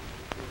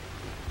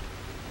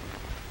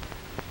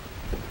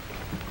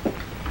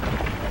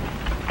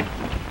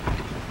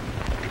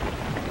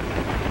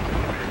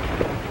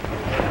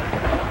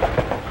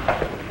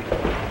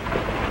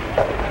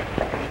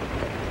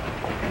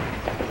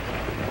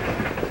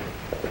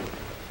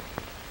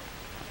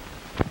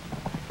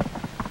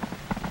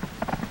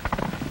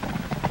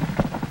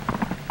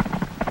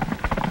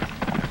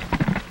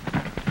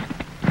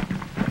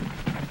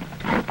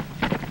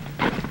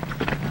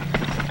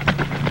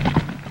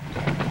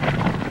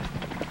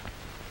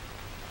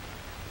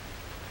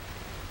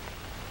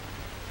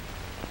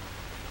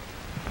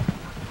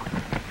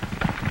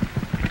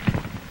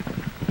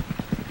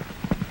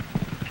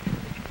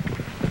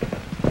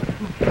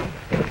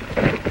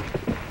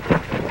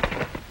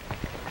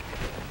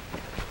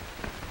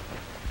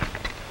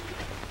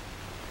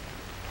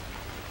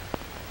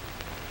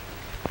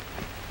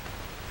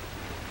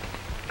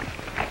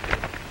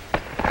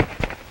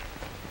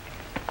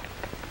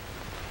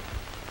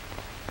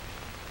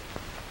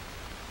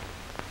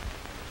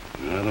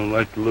 I don't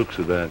like the looks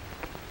of that.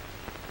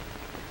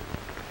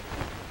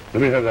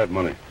 Let me have that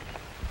money.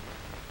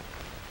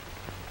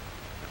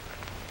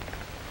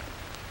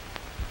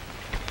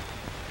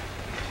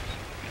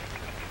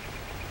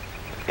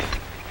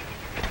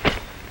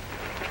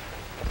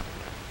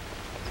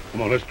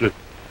 Come on, let's do it.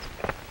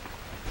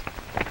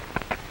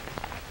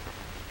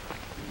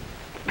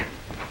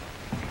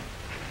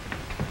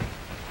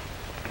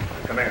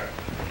 Come here.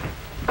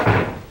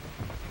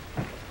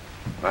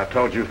 I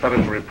told you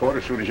fellas to report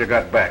as soon as you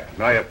got back.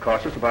 Now you've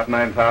cost us about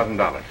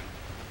 $9,000.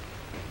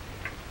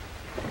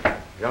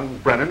 Young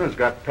Brennan has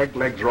got peg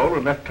legs rolled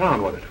and left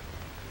town with it.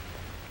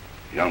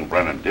 Young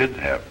Brennan did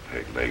have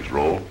peg legs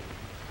roll,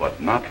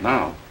 but not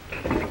now.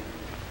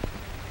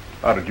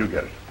 How did you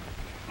get it?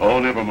 Oh,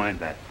 never mind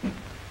that.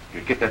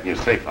 You get that in your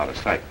safe out of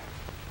sight.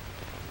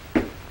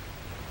 And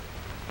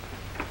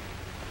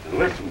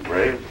listen,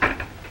 Graves,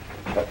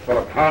 that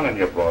fellow Condon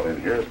you brought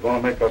in here is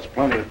going to make us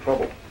plenty of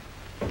trouble.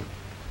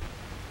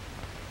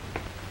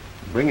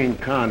 Bringing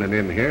Condon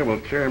in here will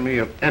clear me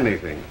of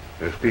anything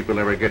if people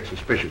ever get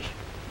suspicious.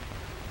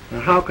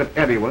 Now, how could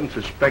anyone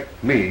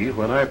suspect me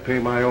when I pay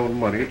my own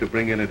money to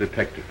bring in a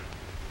detective?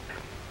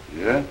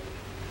 Yeah?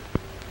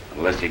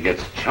 Unless he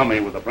gets chummy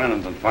with the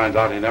Brennans and finds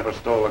out he never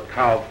stole a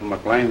cow from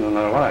McLean in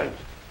their lives.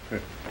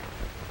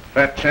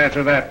 Fat chance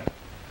of that.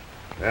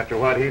 After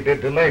what he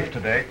did to Leif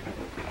today.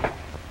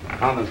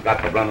 Condon's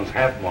got the Brennans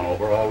half won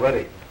over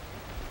already.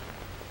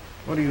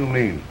 What do you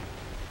mean?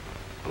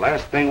 The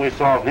last thing we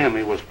saw of him,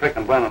 he was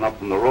picking Brennan up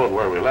from the road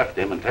where we left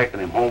him and taking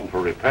him home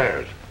for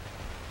repairs.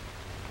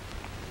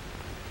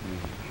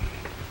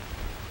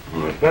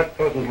 Well, if that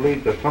doesn't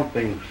lead to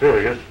something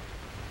serious,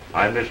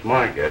 I miss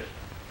my guess.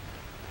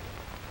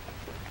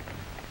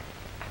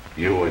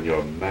 You and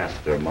your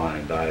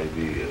mastermind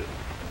ideas.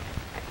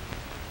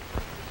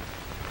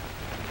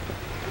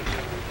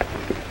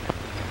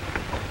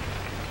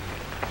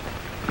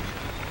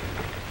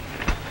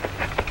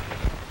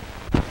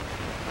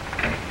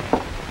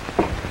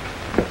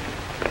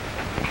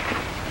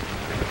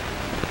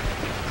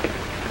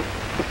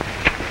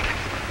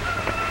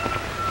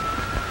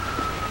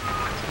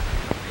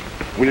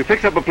 Will you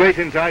fix up a place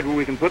inside where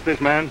we can put this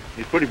man?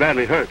 He's pretty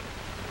badly hurt.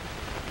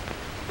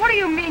 What do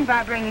you mean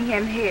by bringing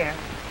him here?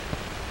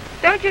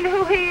 Don't you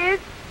know who he is?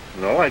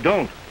 No, I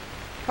don't.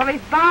 Well,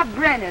 he's Bob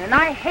Brennan, and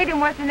I hate him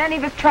worse than any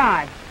of his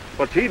tribe.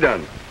 What's he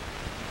done?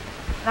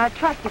 And I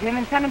trusted him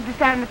and sent him to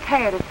San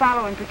Mateo to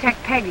follow and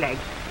protect Pegleg.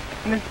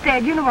 And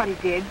instead, you know what he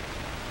did.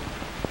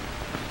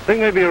 I think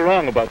maybe you're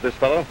wrong about this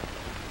fellow.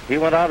 He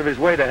went out of his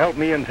way to help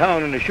me in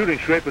town in a shooting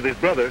scrape with his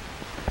brother.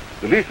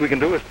 The least we can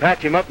do is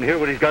patch him up and hear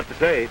what he's got to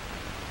say.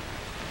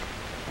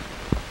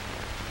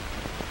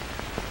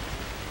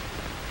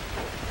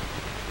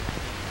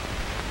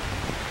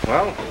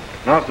 Well,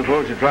 now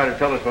suppose you try to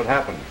tell us what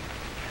happened.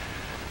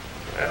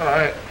 Well,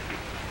 I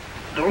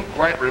don't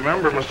quite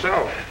remember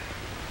myself.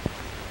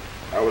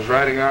 I was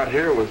riding out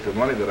here with the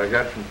money that I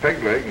got from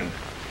Pegleg, and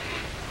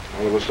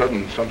all of a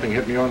sudden something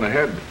hit me on the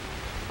head.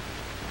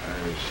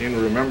 I seem to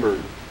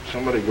remember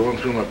somebody going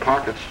through my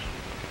pockets.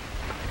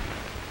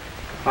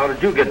 How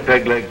did you get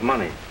Pegleg's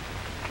money?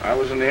 I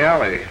was in the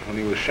alley when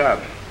he was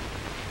shot.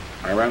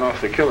 I ran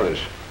off the killers.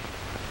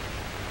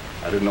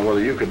 I didn't know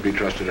whether you could be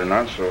trusted or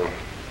not, so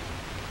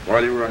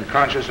while you were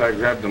unconscious, I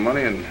grabbed the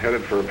money and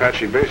headed for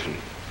Apache Basin.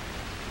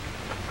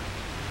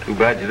 Too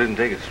bad you didn't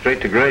take it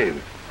straight to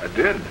Graves. I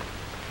did.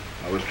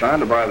 I was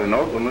trying to buy the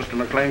note when Mr.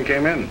 McLean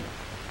came in.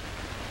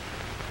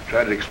 I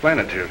tried to explain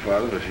it to your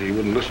father, but he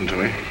wouldn't listen to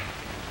me.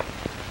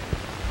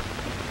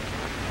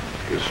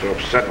 He was so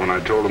upset when I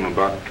told him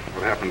about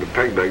what happened to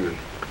Pegleg that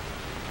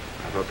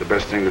I thought the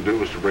best thing to do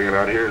was to bring it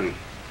out here and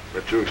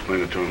let you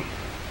explain it to him.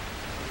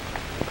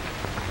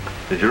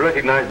 Did you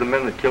recognize the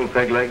men that killed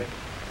Pegleg?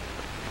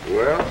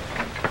 Well,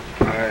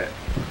 I...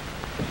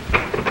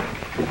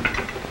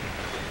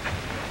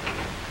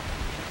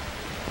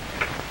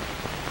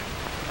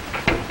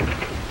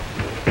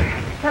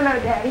 Hello,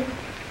 Daddy.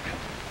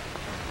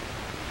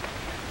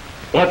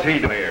 What's he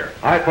doing here?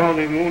 I found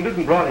him wounded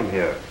and brought him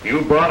here.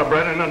 You brought a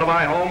Brennan into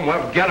my home?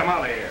 Well, get him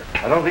out of here.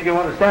 I don't think you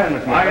understand,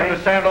 Mr. I McLean.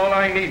 understand all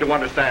I need to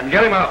understand.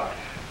 Get him out.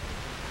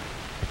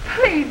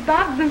 Please,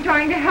 Bob's been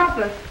trying to help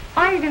us.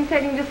 I even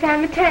sent him to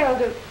San Mateo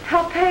to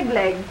help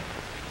Pegleg.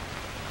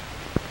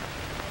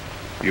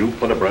 You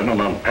put a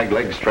Brennan on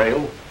Pegleg's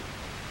trail?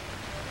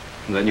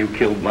 And then you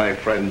killed my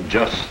friend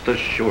just as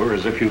sure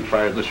as if you'd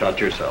fired the shot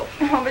yourself.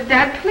 Oh, but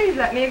Dad, please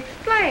let me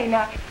explain.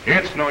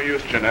 It's no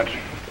use, Jeanette.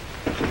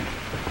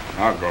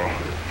 I'll go.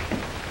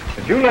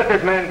 If you let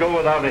this man go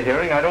without a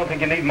hearing, I don't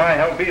think you need my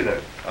help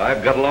either.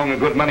 I've got along a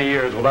good many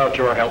years without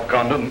your help,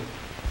 Condon.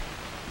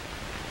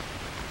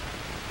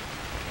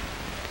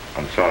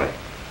 I'm sorry.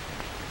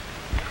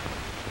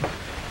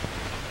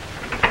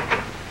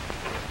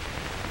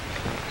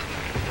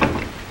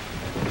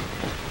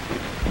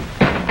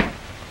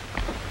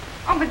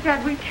 Oh, but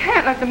Dad, we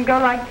can't let them go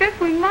like this.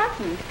 We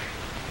mustn't.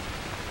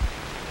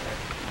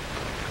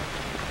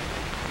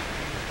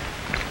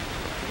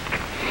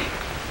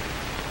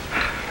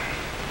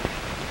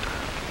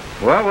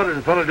 Well, what does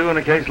a fellow do in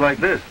a case like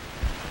this?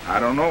 I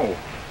don't know.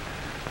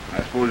 I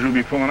suppose you'll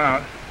be pulling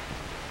out.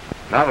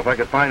 Not if I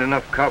could find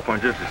enough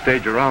cowpunchers to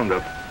stage a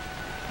roundup.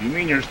 You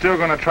mean you're still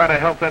going to try to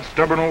help that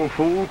stubborn old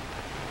fool?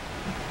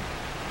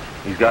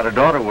 He's got a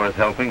daughter worth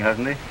helping,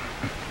 hasn't he?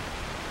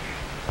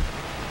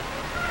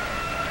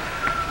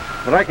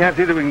 But I can't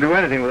see that we can do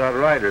anything without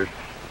riders.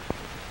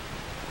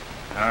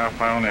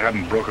 If I only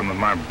hadn't broken with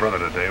my brother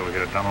today, we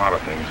could have done a lot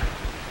of things.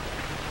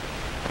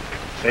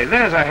 Say,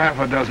 there's a half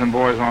a dozen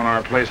boys on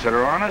our place that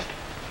are honest,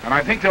 and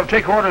I think they'll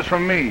take orders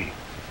from me.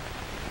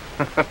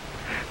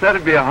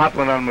 That'd be a hot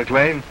one on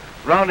McLean,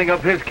 rounding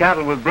up his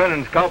cattle with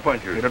Brennan's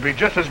cowpunchers. It'd be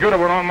just as good a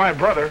one on my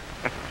brother.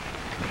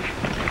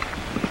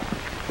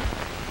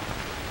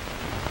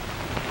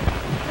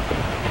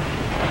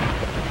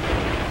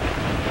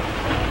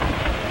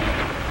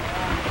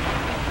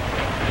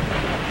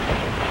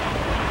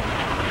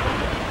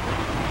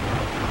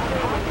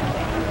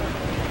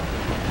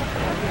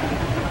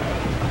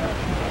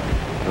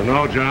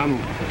 No, John,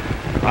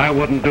 I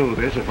wouldn't do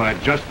this if I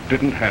just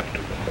didn't have to.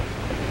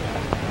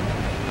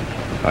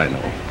 I know.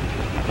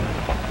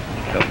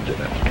 Help,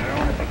 Jeanette.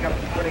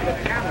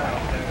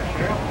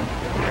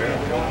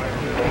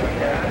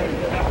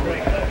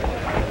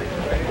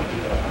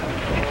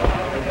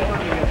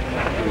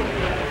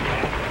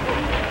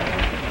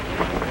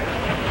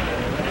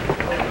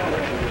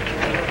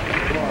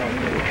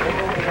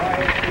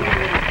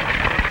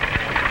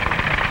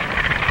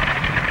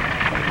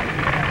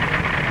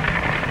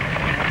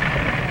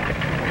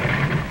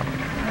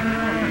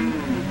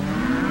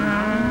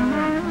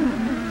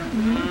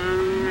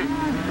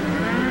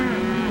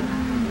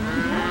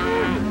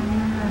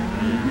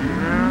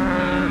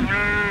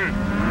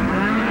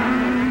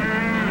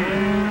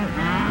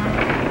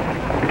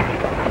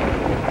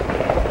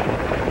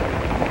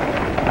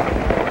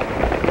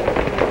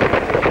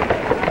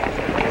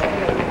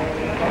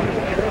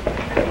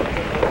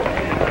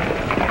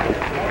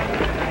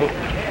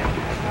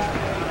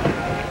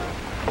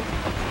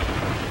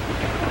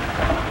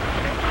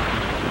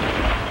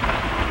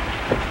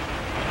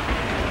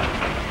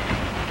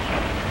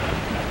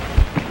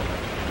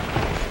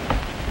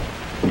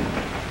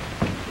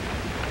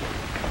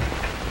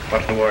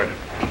 What's the word?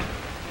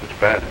 It's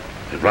bad.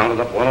 They've rounded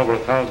up well over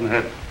 1,000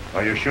 head.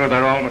 Are you sure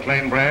they're all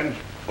McLean brands?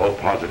 Oh,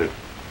 positive.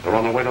 They're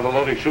on their way to the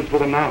loading chutes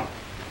with them now.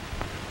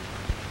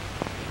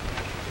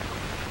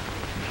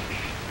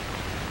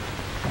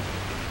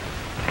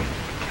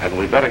 Hadn't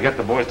we better get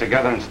the boys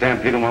together and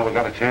stampede them while we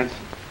got a chance?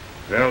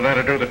 Well,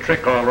 that'll do the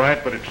trick all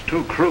right, but it's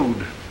too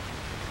crude.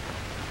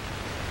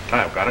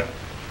 I've got it.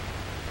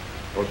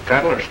 Those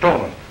cattle are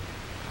stolen.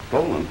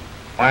 Stolen?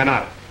 Why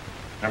not?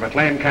 They're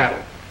McLean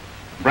cattle.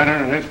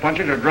 Brennan and his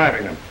punchers are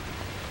driving them.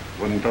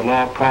 Wouldn't the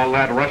law call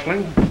that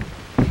rustling?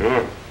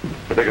 Sure.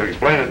 But they could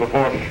explain it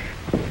before.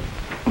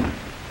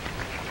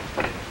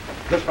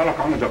 This fellow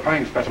Conlon's a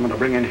fine specimen to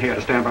bring in here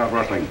to stamp out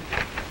rustling.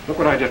 Look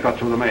what I just got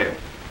through the mail.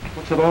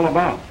 What's it all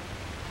about?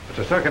 It's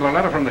a circular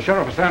letter from the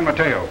sheriff of San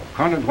Mateo.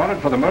 Conlon's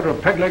wanted for the murder of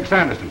Pegleg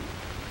Sanderson.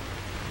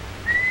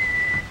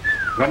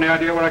 Got any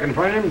idea where I can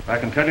find him? I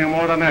can tell you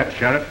more than that,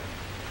 Sheriff.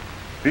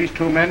 These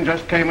two men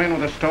just came in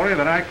with a story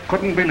that I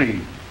couldn't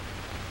believe.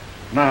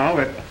 Now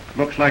it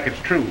looks like it's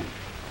true.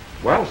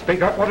 Well,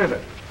 speak up. What is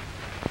it?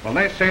 Well,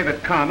 they say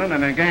that Conlon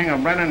and a gang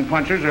of Brennan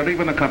punchers are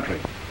leaving the country,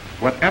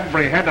 with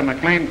every head of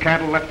McLean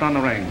cattle left on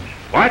the range.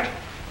 What?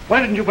 Why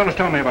didn't you fellas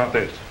tell me about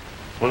this?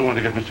 We want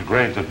to get Mr.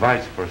 Graves'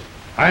 advice first.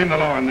 I'm the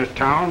law in this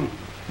town,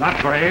 not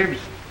Graves.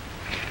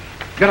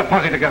 Get a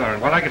posse together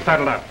while I get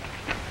saddled up.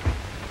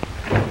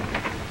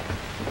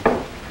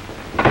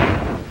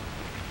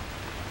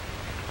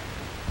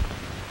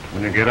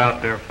 When you get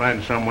out there,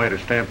 find some way to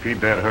stampede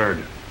that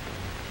herd.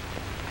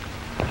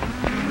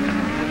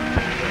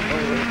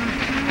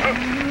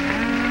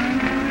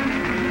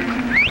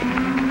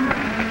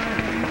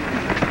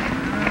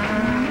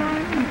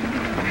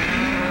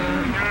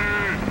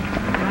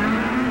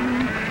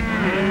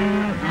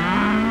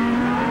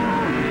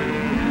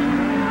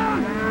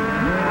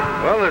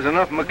 Well, there's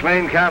enough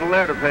McLean cattle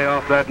there to pay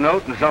off that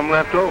note and some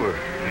left over.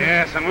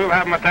 Yes, and we'll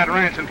have them at that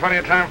ranch in plenty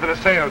of time for the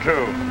sale,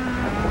 too.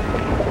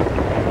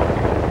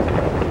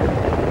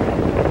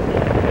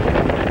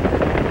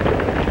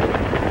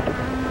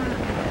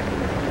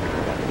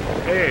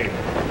 Hey.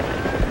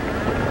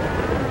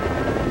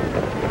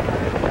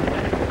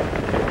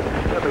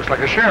 That looks like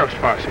a sheriff's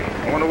posse.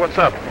 I wonder what's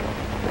up.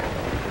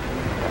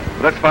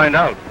 Let's find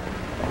out.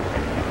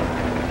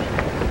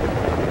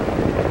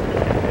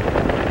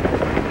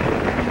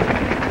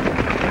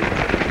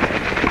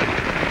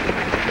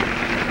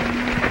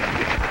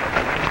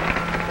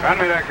 Hand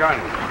me that gun.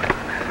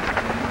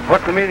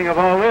 What's the meaning of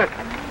all this?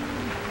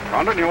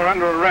 Condon, you were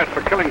under arrest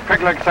for killing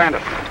Pegleg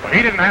Sanderson. Well,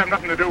 he didn't have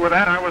nothing to do with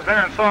that. I was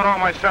there and saw it all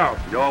myself.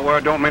 Your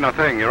word don't mean a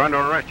thing. You're under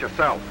arrest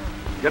yourself.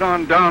 Get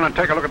on down and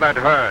take a look at that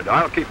herd.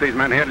 I'll keep these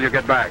men here till you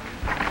get back.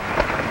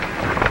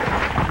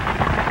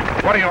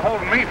 What are you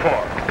holding me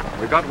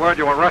for? We got word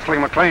you were rustling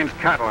McLean's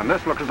cattle, and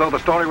this looks as though the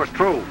story was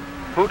true.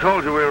 Who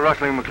told you we were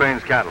rustling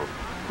McLean's cattle?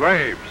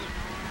 Graves.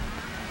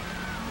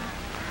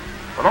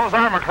 Well, those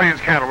are McLean's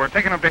cattle. We're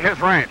taking them to his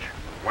ranch.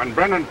 When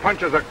Brennan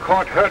punches are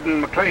caught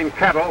herding McLean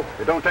cattle,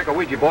 it don't take a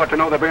Ouija board to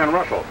know they're being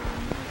rustled.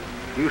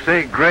 You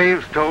say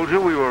Graves told you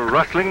we were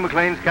rustling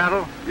McLean's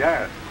cattle?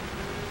 Yes.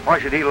 Why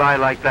should he lie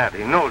like that?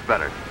 He knows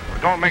better.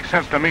 It don't make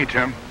sense to me,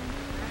 Tim.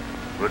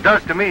 Well, it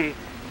does to me.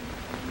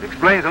 It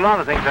explains a lot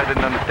of things I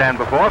didn't understand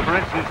before. For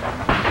instance,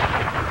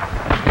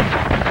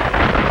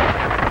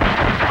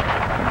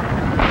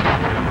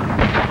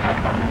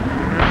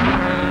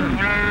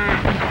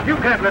 you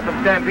can't let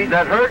them stampede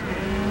that herd.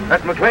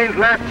 That's McLean's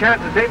last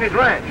chance to save his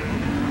ranch.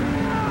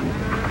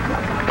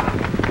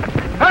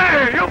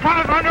 Hey, you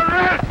fellas under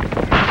arrest!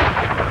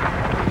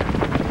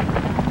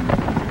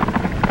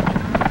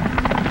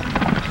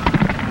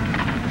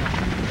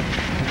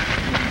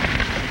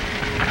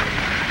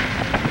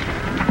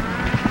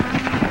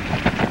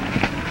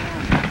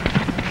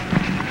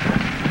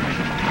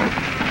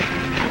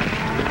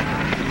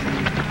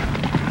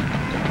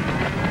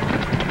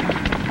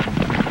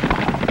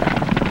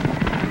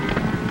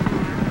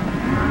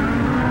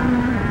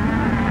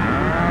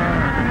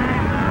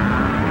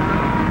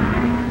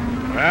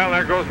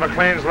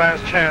 McLean's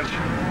last chance.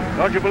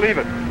 Don't you believe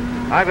it?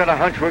 I've got a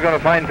hunch we're going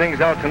to find things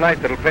out tonight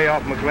that'll pay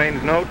off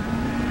McLean's note,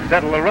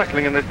 settle the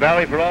rustling in this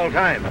valley for all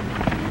time.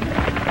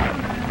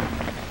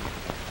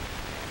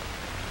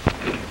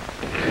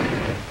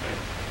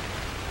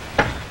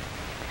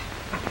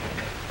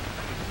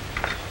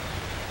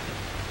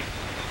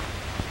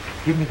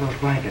 Give me those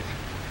blankets.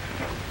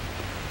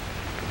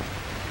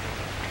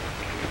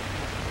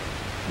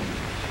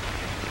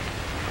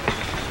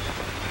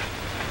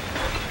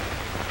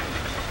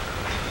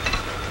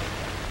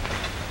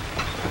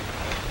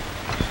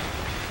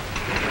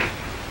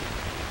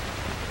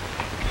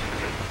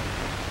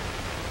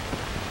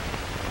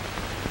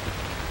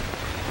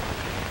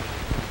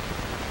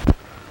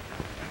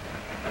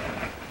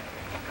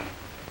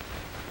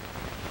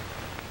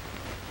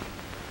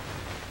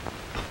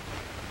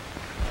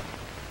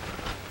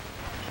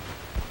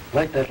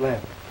 Light that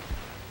lamp.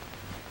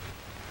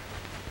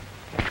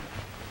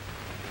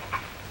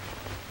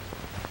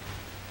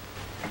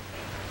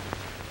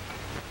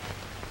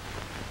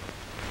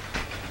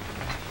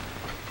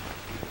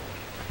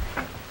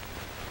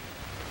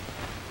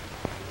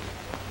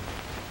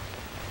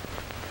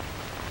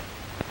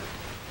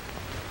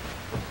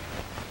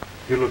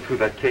 You look through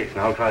that case, and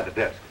I'll try the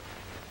desk.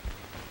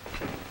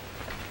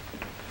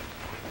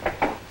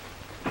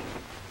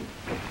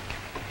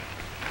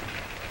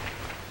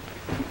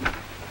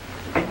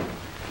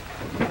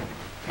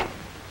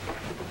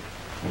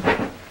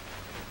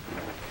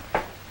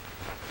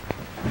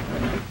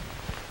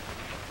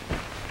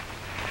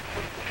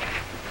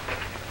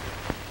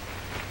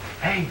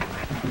 Hey!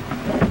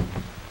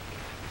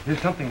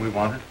 Here's something we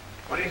wanted.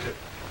 What is it?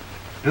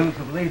 Bills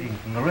of lading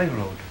from the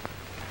railroad.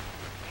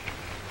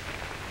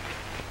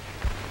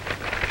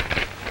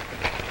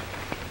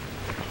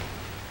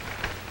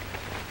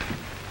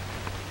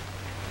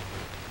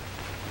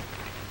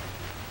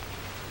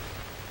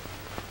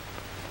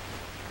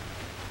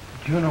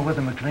 Do you know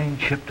whether McLean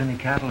shipped any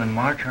cattle in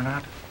March or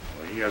not?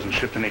 Well, he hasn't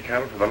shipped any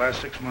cattle for the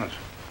last 6 months.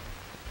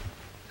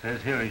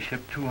 Says here he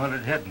shipped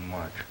 200 head in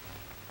March.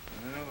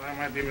 Well, I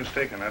might be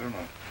mistaken. I don't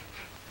know.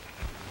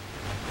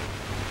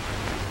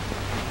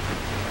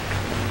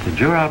 Did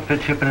your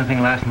outfit ship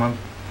anything last month?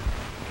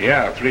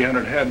 Yeah,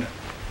 300 head.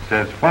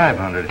 Says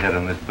 500 head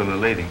on this bill of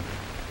lading.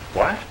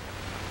 What?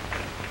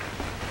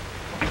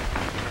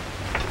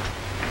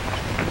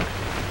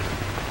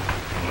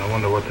 Well, I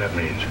wonder what that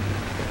means.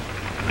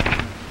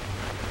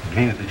 It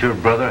means that your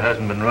brother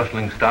hasn't been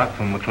rustling stock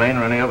from McLean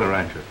or any other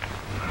rancher.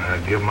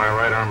 I'd give my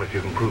right arm if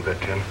you can prove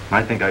that, Tim.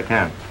 I think I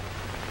can.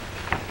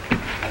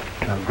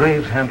 Now,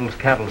 Graves handles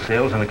cattle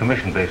sales on a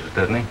commission basis,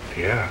 doesn't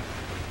he? Yeah.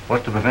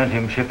 What's to prevent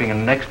him shipping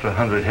an extra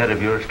 100 head of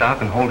your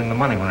stock and holding the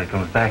money when it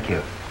comes back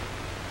here?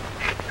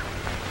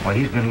 Why,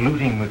 he's been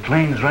looting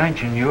McLean's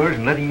ranch and yours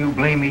and letting you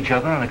blame each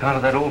other on account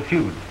of that old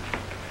feud.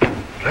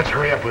 Let's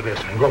hurry up with this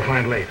and go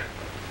find Leif.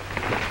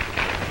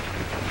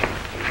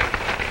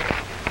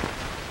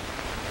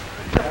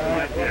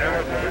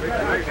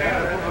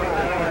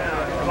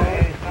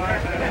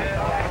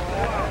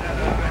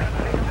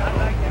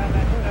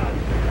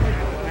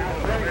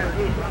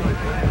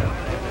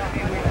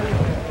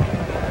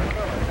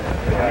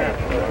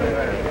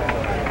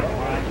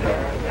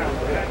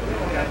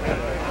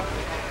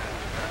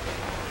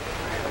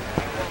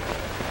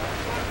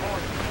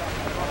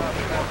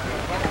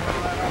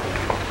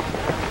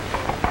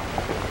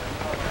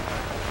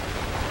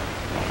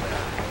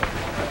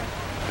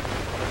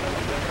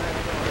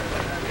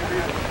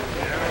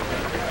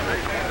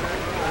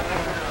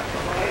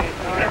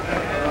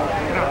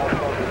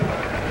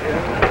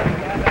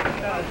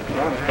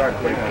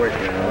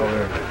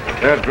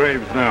 There's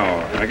Graves now.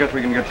 I guess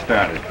we can get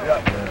started.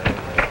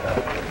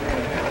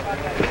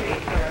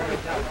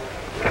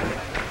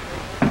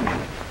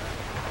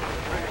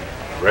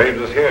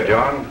 Graves is here,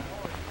 John.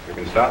 You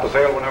can start the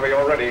sale whenever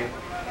you're ready.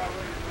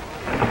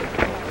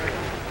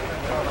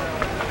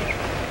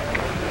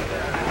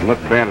 And look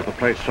bad if the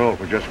place sold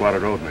for just what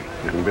it owed me.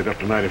 You can bid up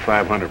to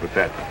 $9,500 with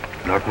that.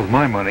 Not with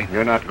my money.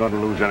 You're not going to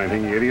lose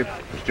anything, you idiot.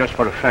 It's just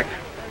for effect.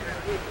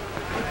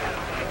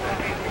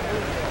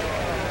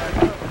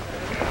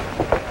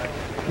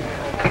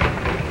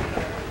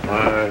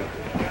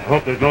 I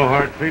hope there's no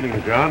hard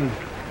feelings, John.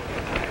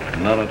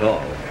 Not at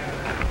all.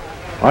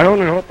 I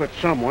only hope that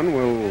someone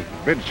will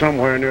bid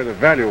somewhere near the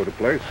value of the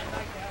place.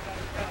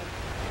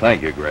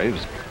 Thank you,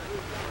 Graves.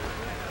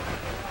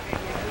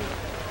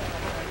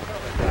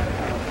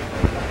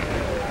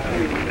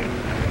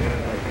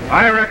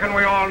 I reckon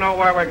we all know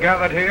why we're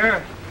gathered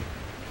here.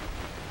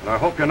 And I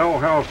hope you know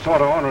how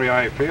sort of ornery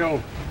I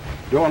feel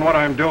doing what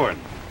I'm doing.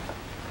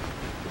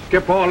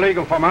 Skip all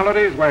legal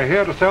formalities, we're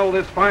here to sell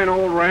this fine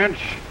old ranch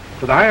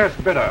to the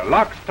highest bidder,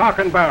 lock, stock,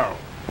 and barrel.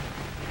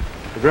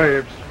 Mr.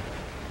 Graves,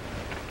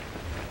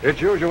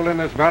 it's usual in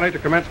this valley to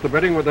commence the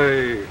bidding with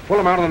a full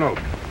amount of the note.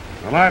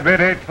 Well, I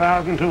bid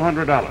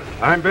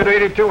 $8,200. I'm bid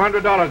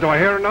 $8,200. Do I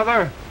hear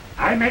another?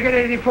 I make it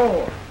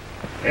 84.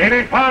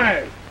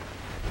 85.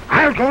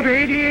 I'll go to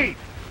 88.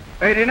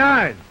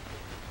 89.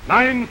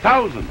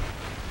 9,000.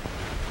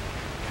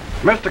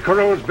 Mr.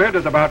 Carew's bid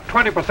is about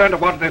 20% of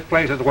what this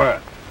place is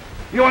worth.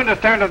 You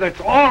understand that it's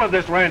all of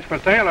this ranch for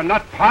sale and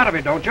not part of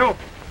it, don't you?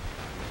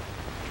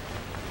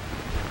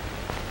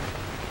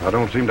 I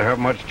don't seem to have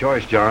much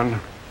choice, John.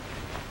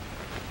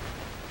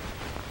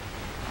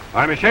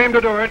 I'm ashamed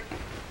to do it.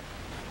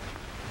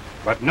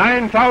 But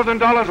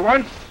 $9,000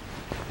 once.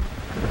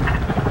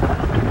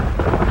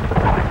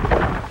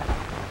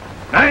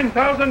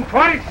 9,000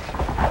 twice.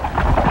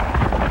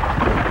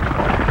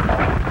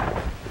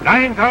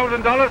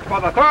 $9,000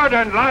 for the third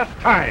and last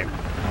time.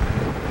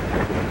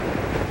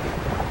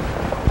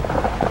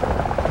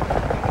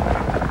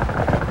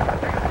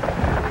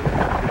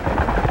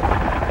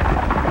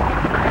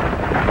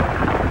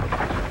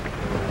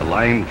 The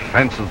line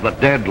fences the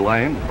dead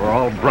line for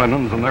all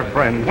Brennans and their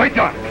friends. Wait,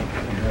 John.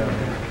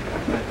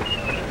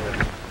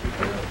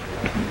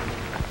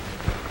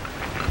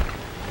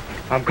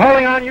 I'm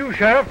calling on you,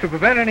 Sheriff, to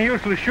prevent any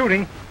useless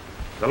shooting.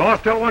 The law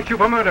still wants you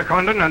for murder,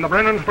 Condon, and the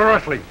Brennans for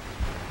rustling.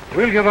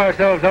 We'll give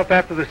ourselves up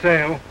after the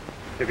sale,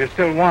 if you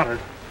still want us.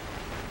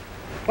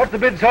 What's the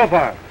bid so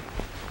far?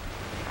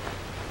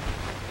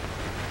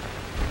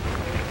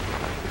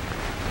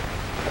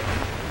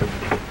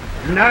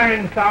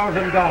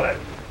 $9,000.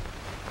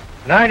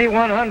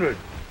 9,100.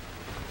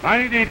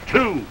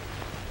 92.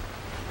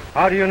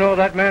 How do you know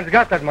that man's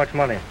got that much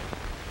money?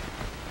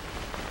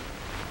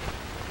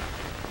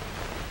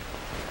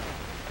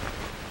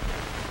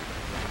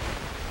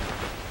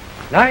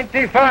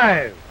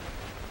 $95.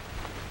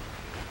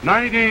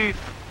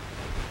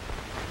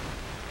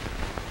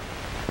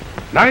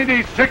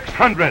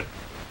 9,600.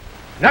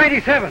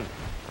 97.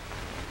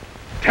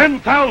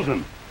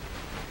 10,000.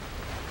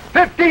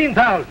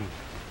 15,000.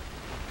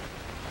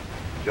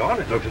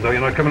 John, it looks as though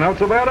you're not coming out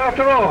so bad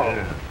after all.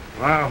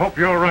 Well, I hope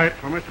you're right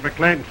for Mr.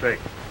 McLean's sake.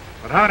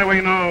 But how do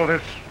we know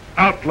this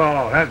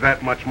outlaw has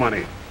that much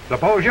money?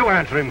 Suppose you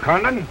answer him,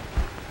 Condon.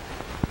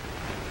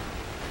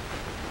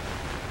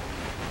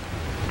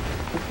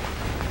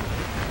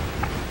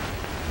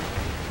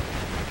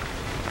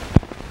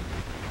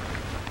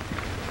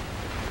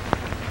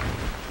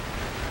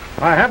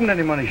 I haven't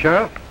any money,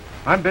 Sheriff.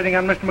 I'm bidding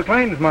on Mr.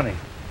 McLean's money.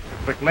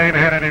 If McLean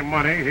had any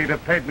money, he'd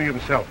have paid me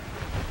himself.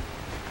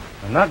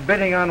 I'm not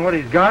bidding on what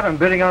he's got. I'm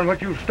bidding on what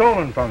you've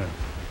stolen from him.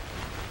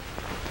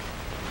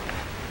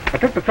 I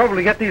took the trouble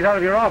to get these out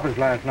of your office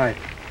last night.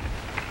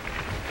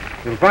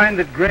 You'll find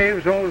that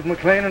Graves owes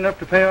McLean enough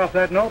to pay off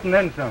that note and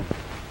then some.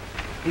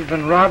 He's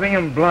been robbing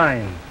him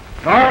blind.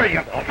 Oh,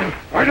 you...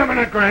 Wait a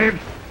minute,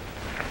 Graves.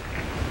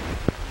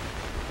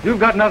 You've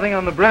got nothing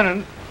on the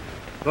Brennans.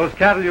 Those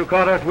cattle you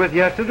caught us with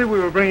yesterday, we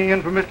were bringing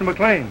in for Mr.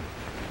 McLean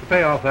to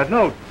pay off that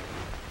note.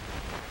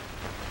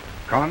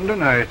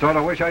 Condon, I sort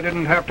of wish I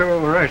didn't have to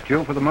arrest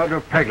you for the murder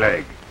of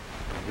Pegleg.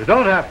 You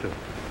don't have to.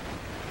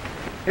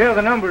 Here are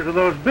the numbers of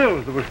those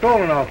bills that were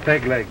stolen off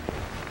Pegleg.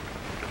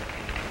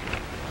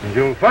 And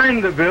you'll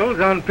find the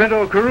bills on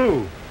Pinto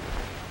Carew.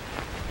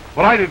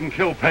 Well, I didn't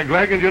kill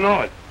Pegleg, and you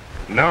know it.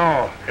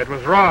 No, it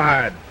was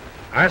Rawhide.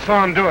 I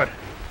saw him do it.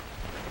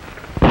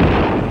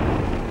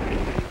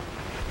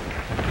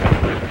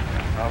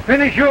 Now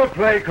finish your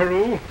play,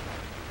 Carew,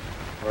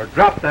 or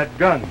drop that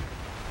gun.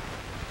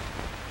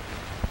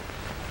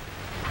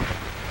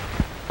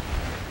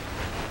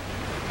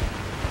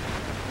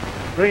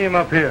 Bring him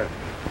up here.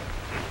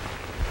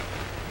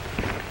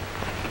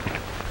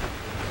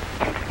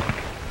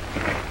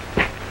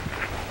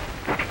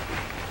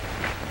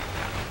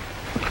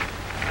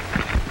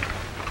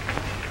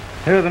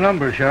 Here are the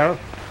numbers, Sheriff.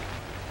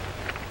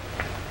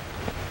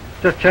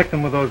 Just check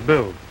them with those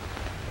bills.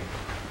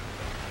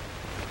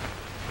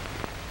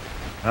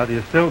 Now, do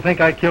you still think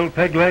I killed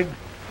Pegleg?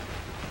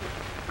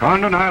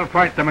 Condon, I'll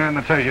fight the man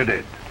that says you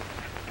did.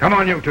 Come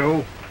on, you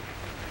two.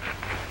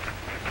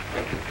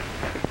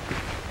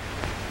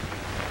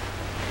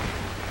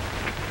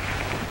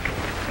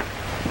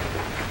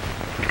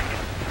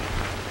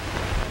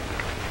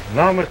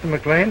 Now, Mr.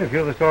 McLean, if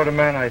you're the sort of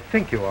man I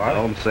think you are...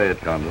 Don't say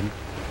it, Condon.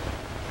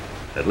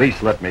 At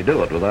least let me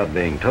do it without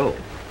being told.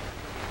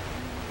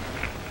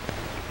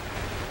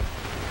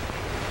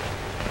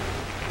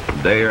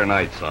 Day or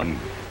night, son,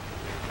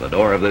 the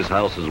door of this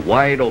house is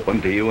wide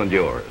open to you and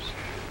yours.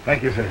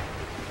 Thank you, sir.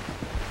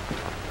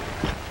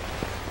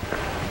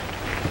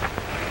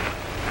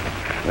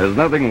 There's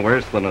nothing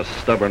worse than a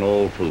stubborn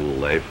old fool,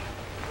 Leif.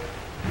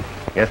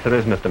 Yes, there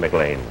is, Mr.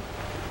 McLean.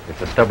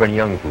 It's a stubborn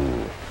young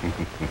fool.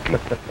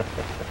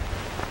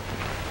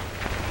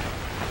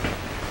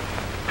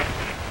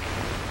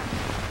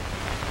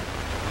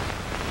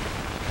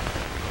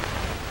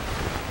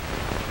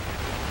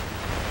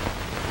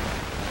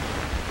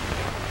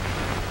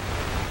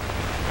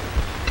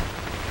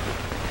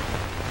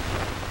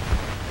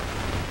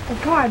 Oh,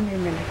 pardon me a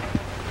minute.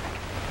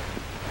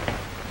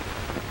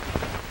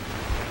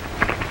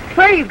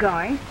 Where are you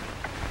going?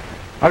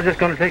 I was just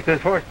going to take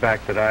this horse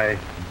back that I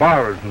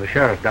borrowed from the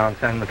sheriff down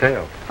San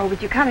Mateo. Oh,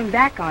 but you're coming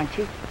back, aren't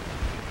you?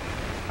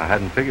 I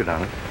hadn't figured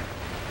on it.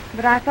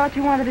 But I thought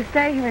you wanted to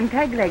stay here in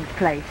Pegleg's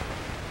place.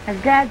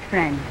 As Dad's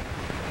friend.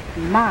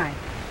 And mine.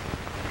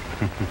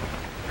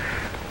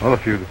 Well,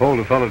 if you'd hold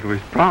a fellow to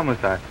his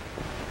promise,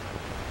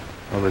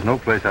 well, there's no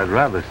place I'd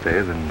rather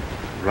stay than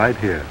right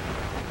here.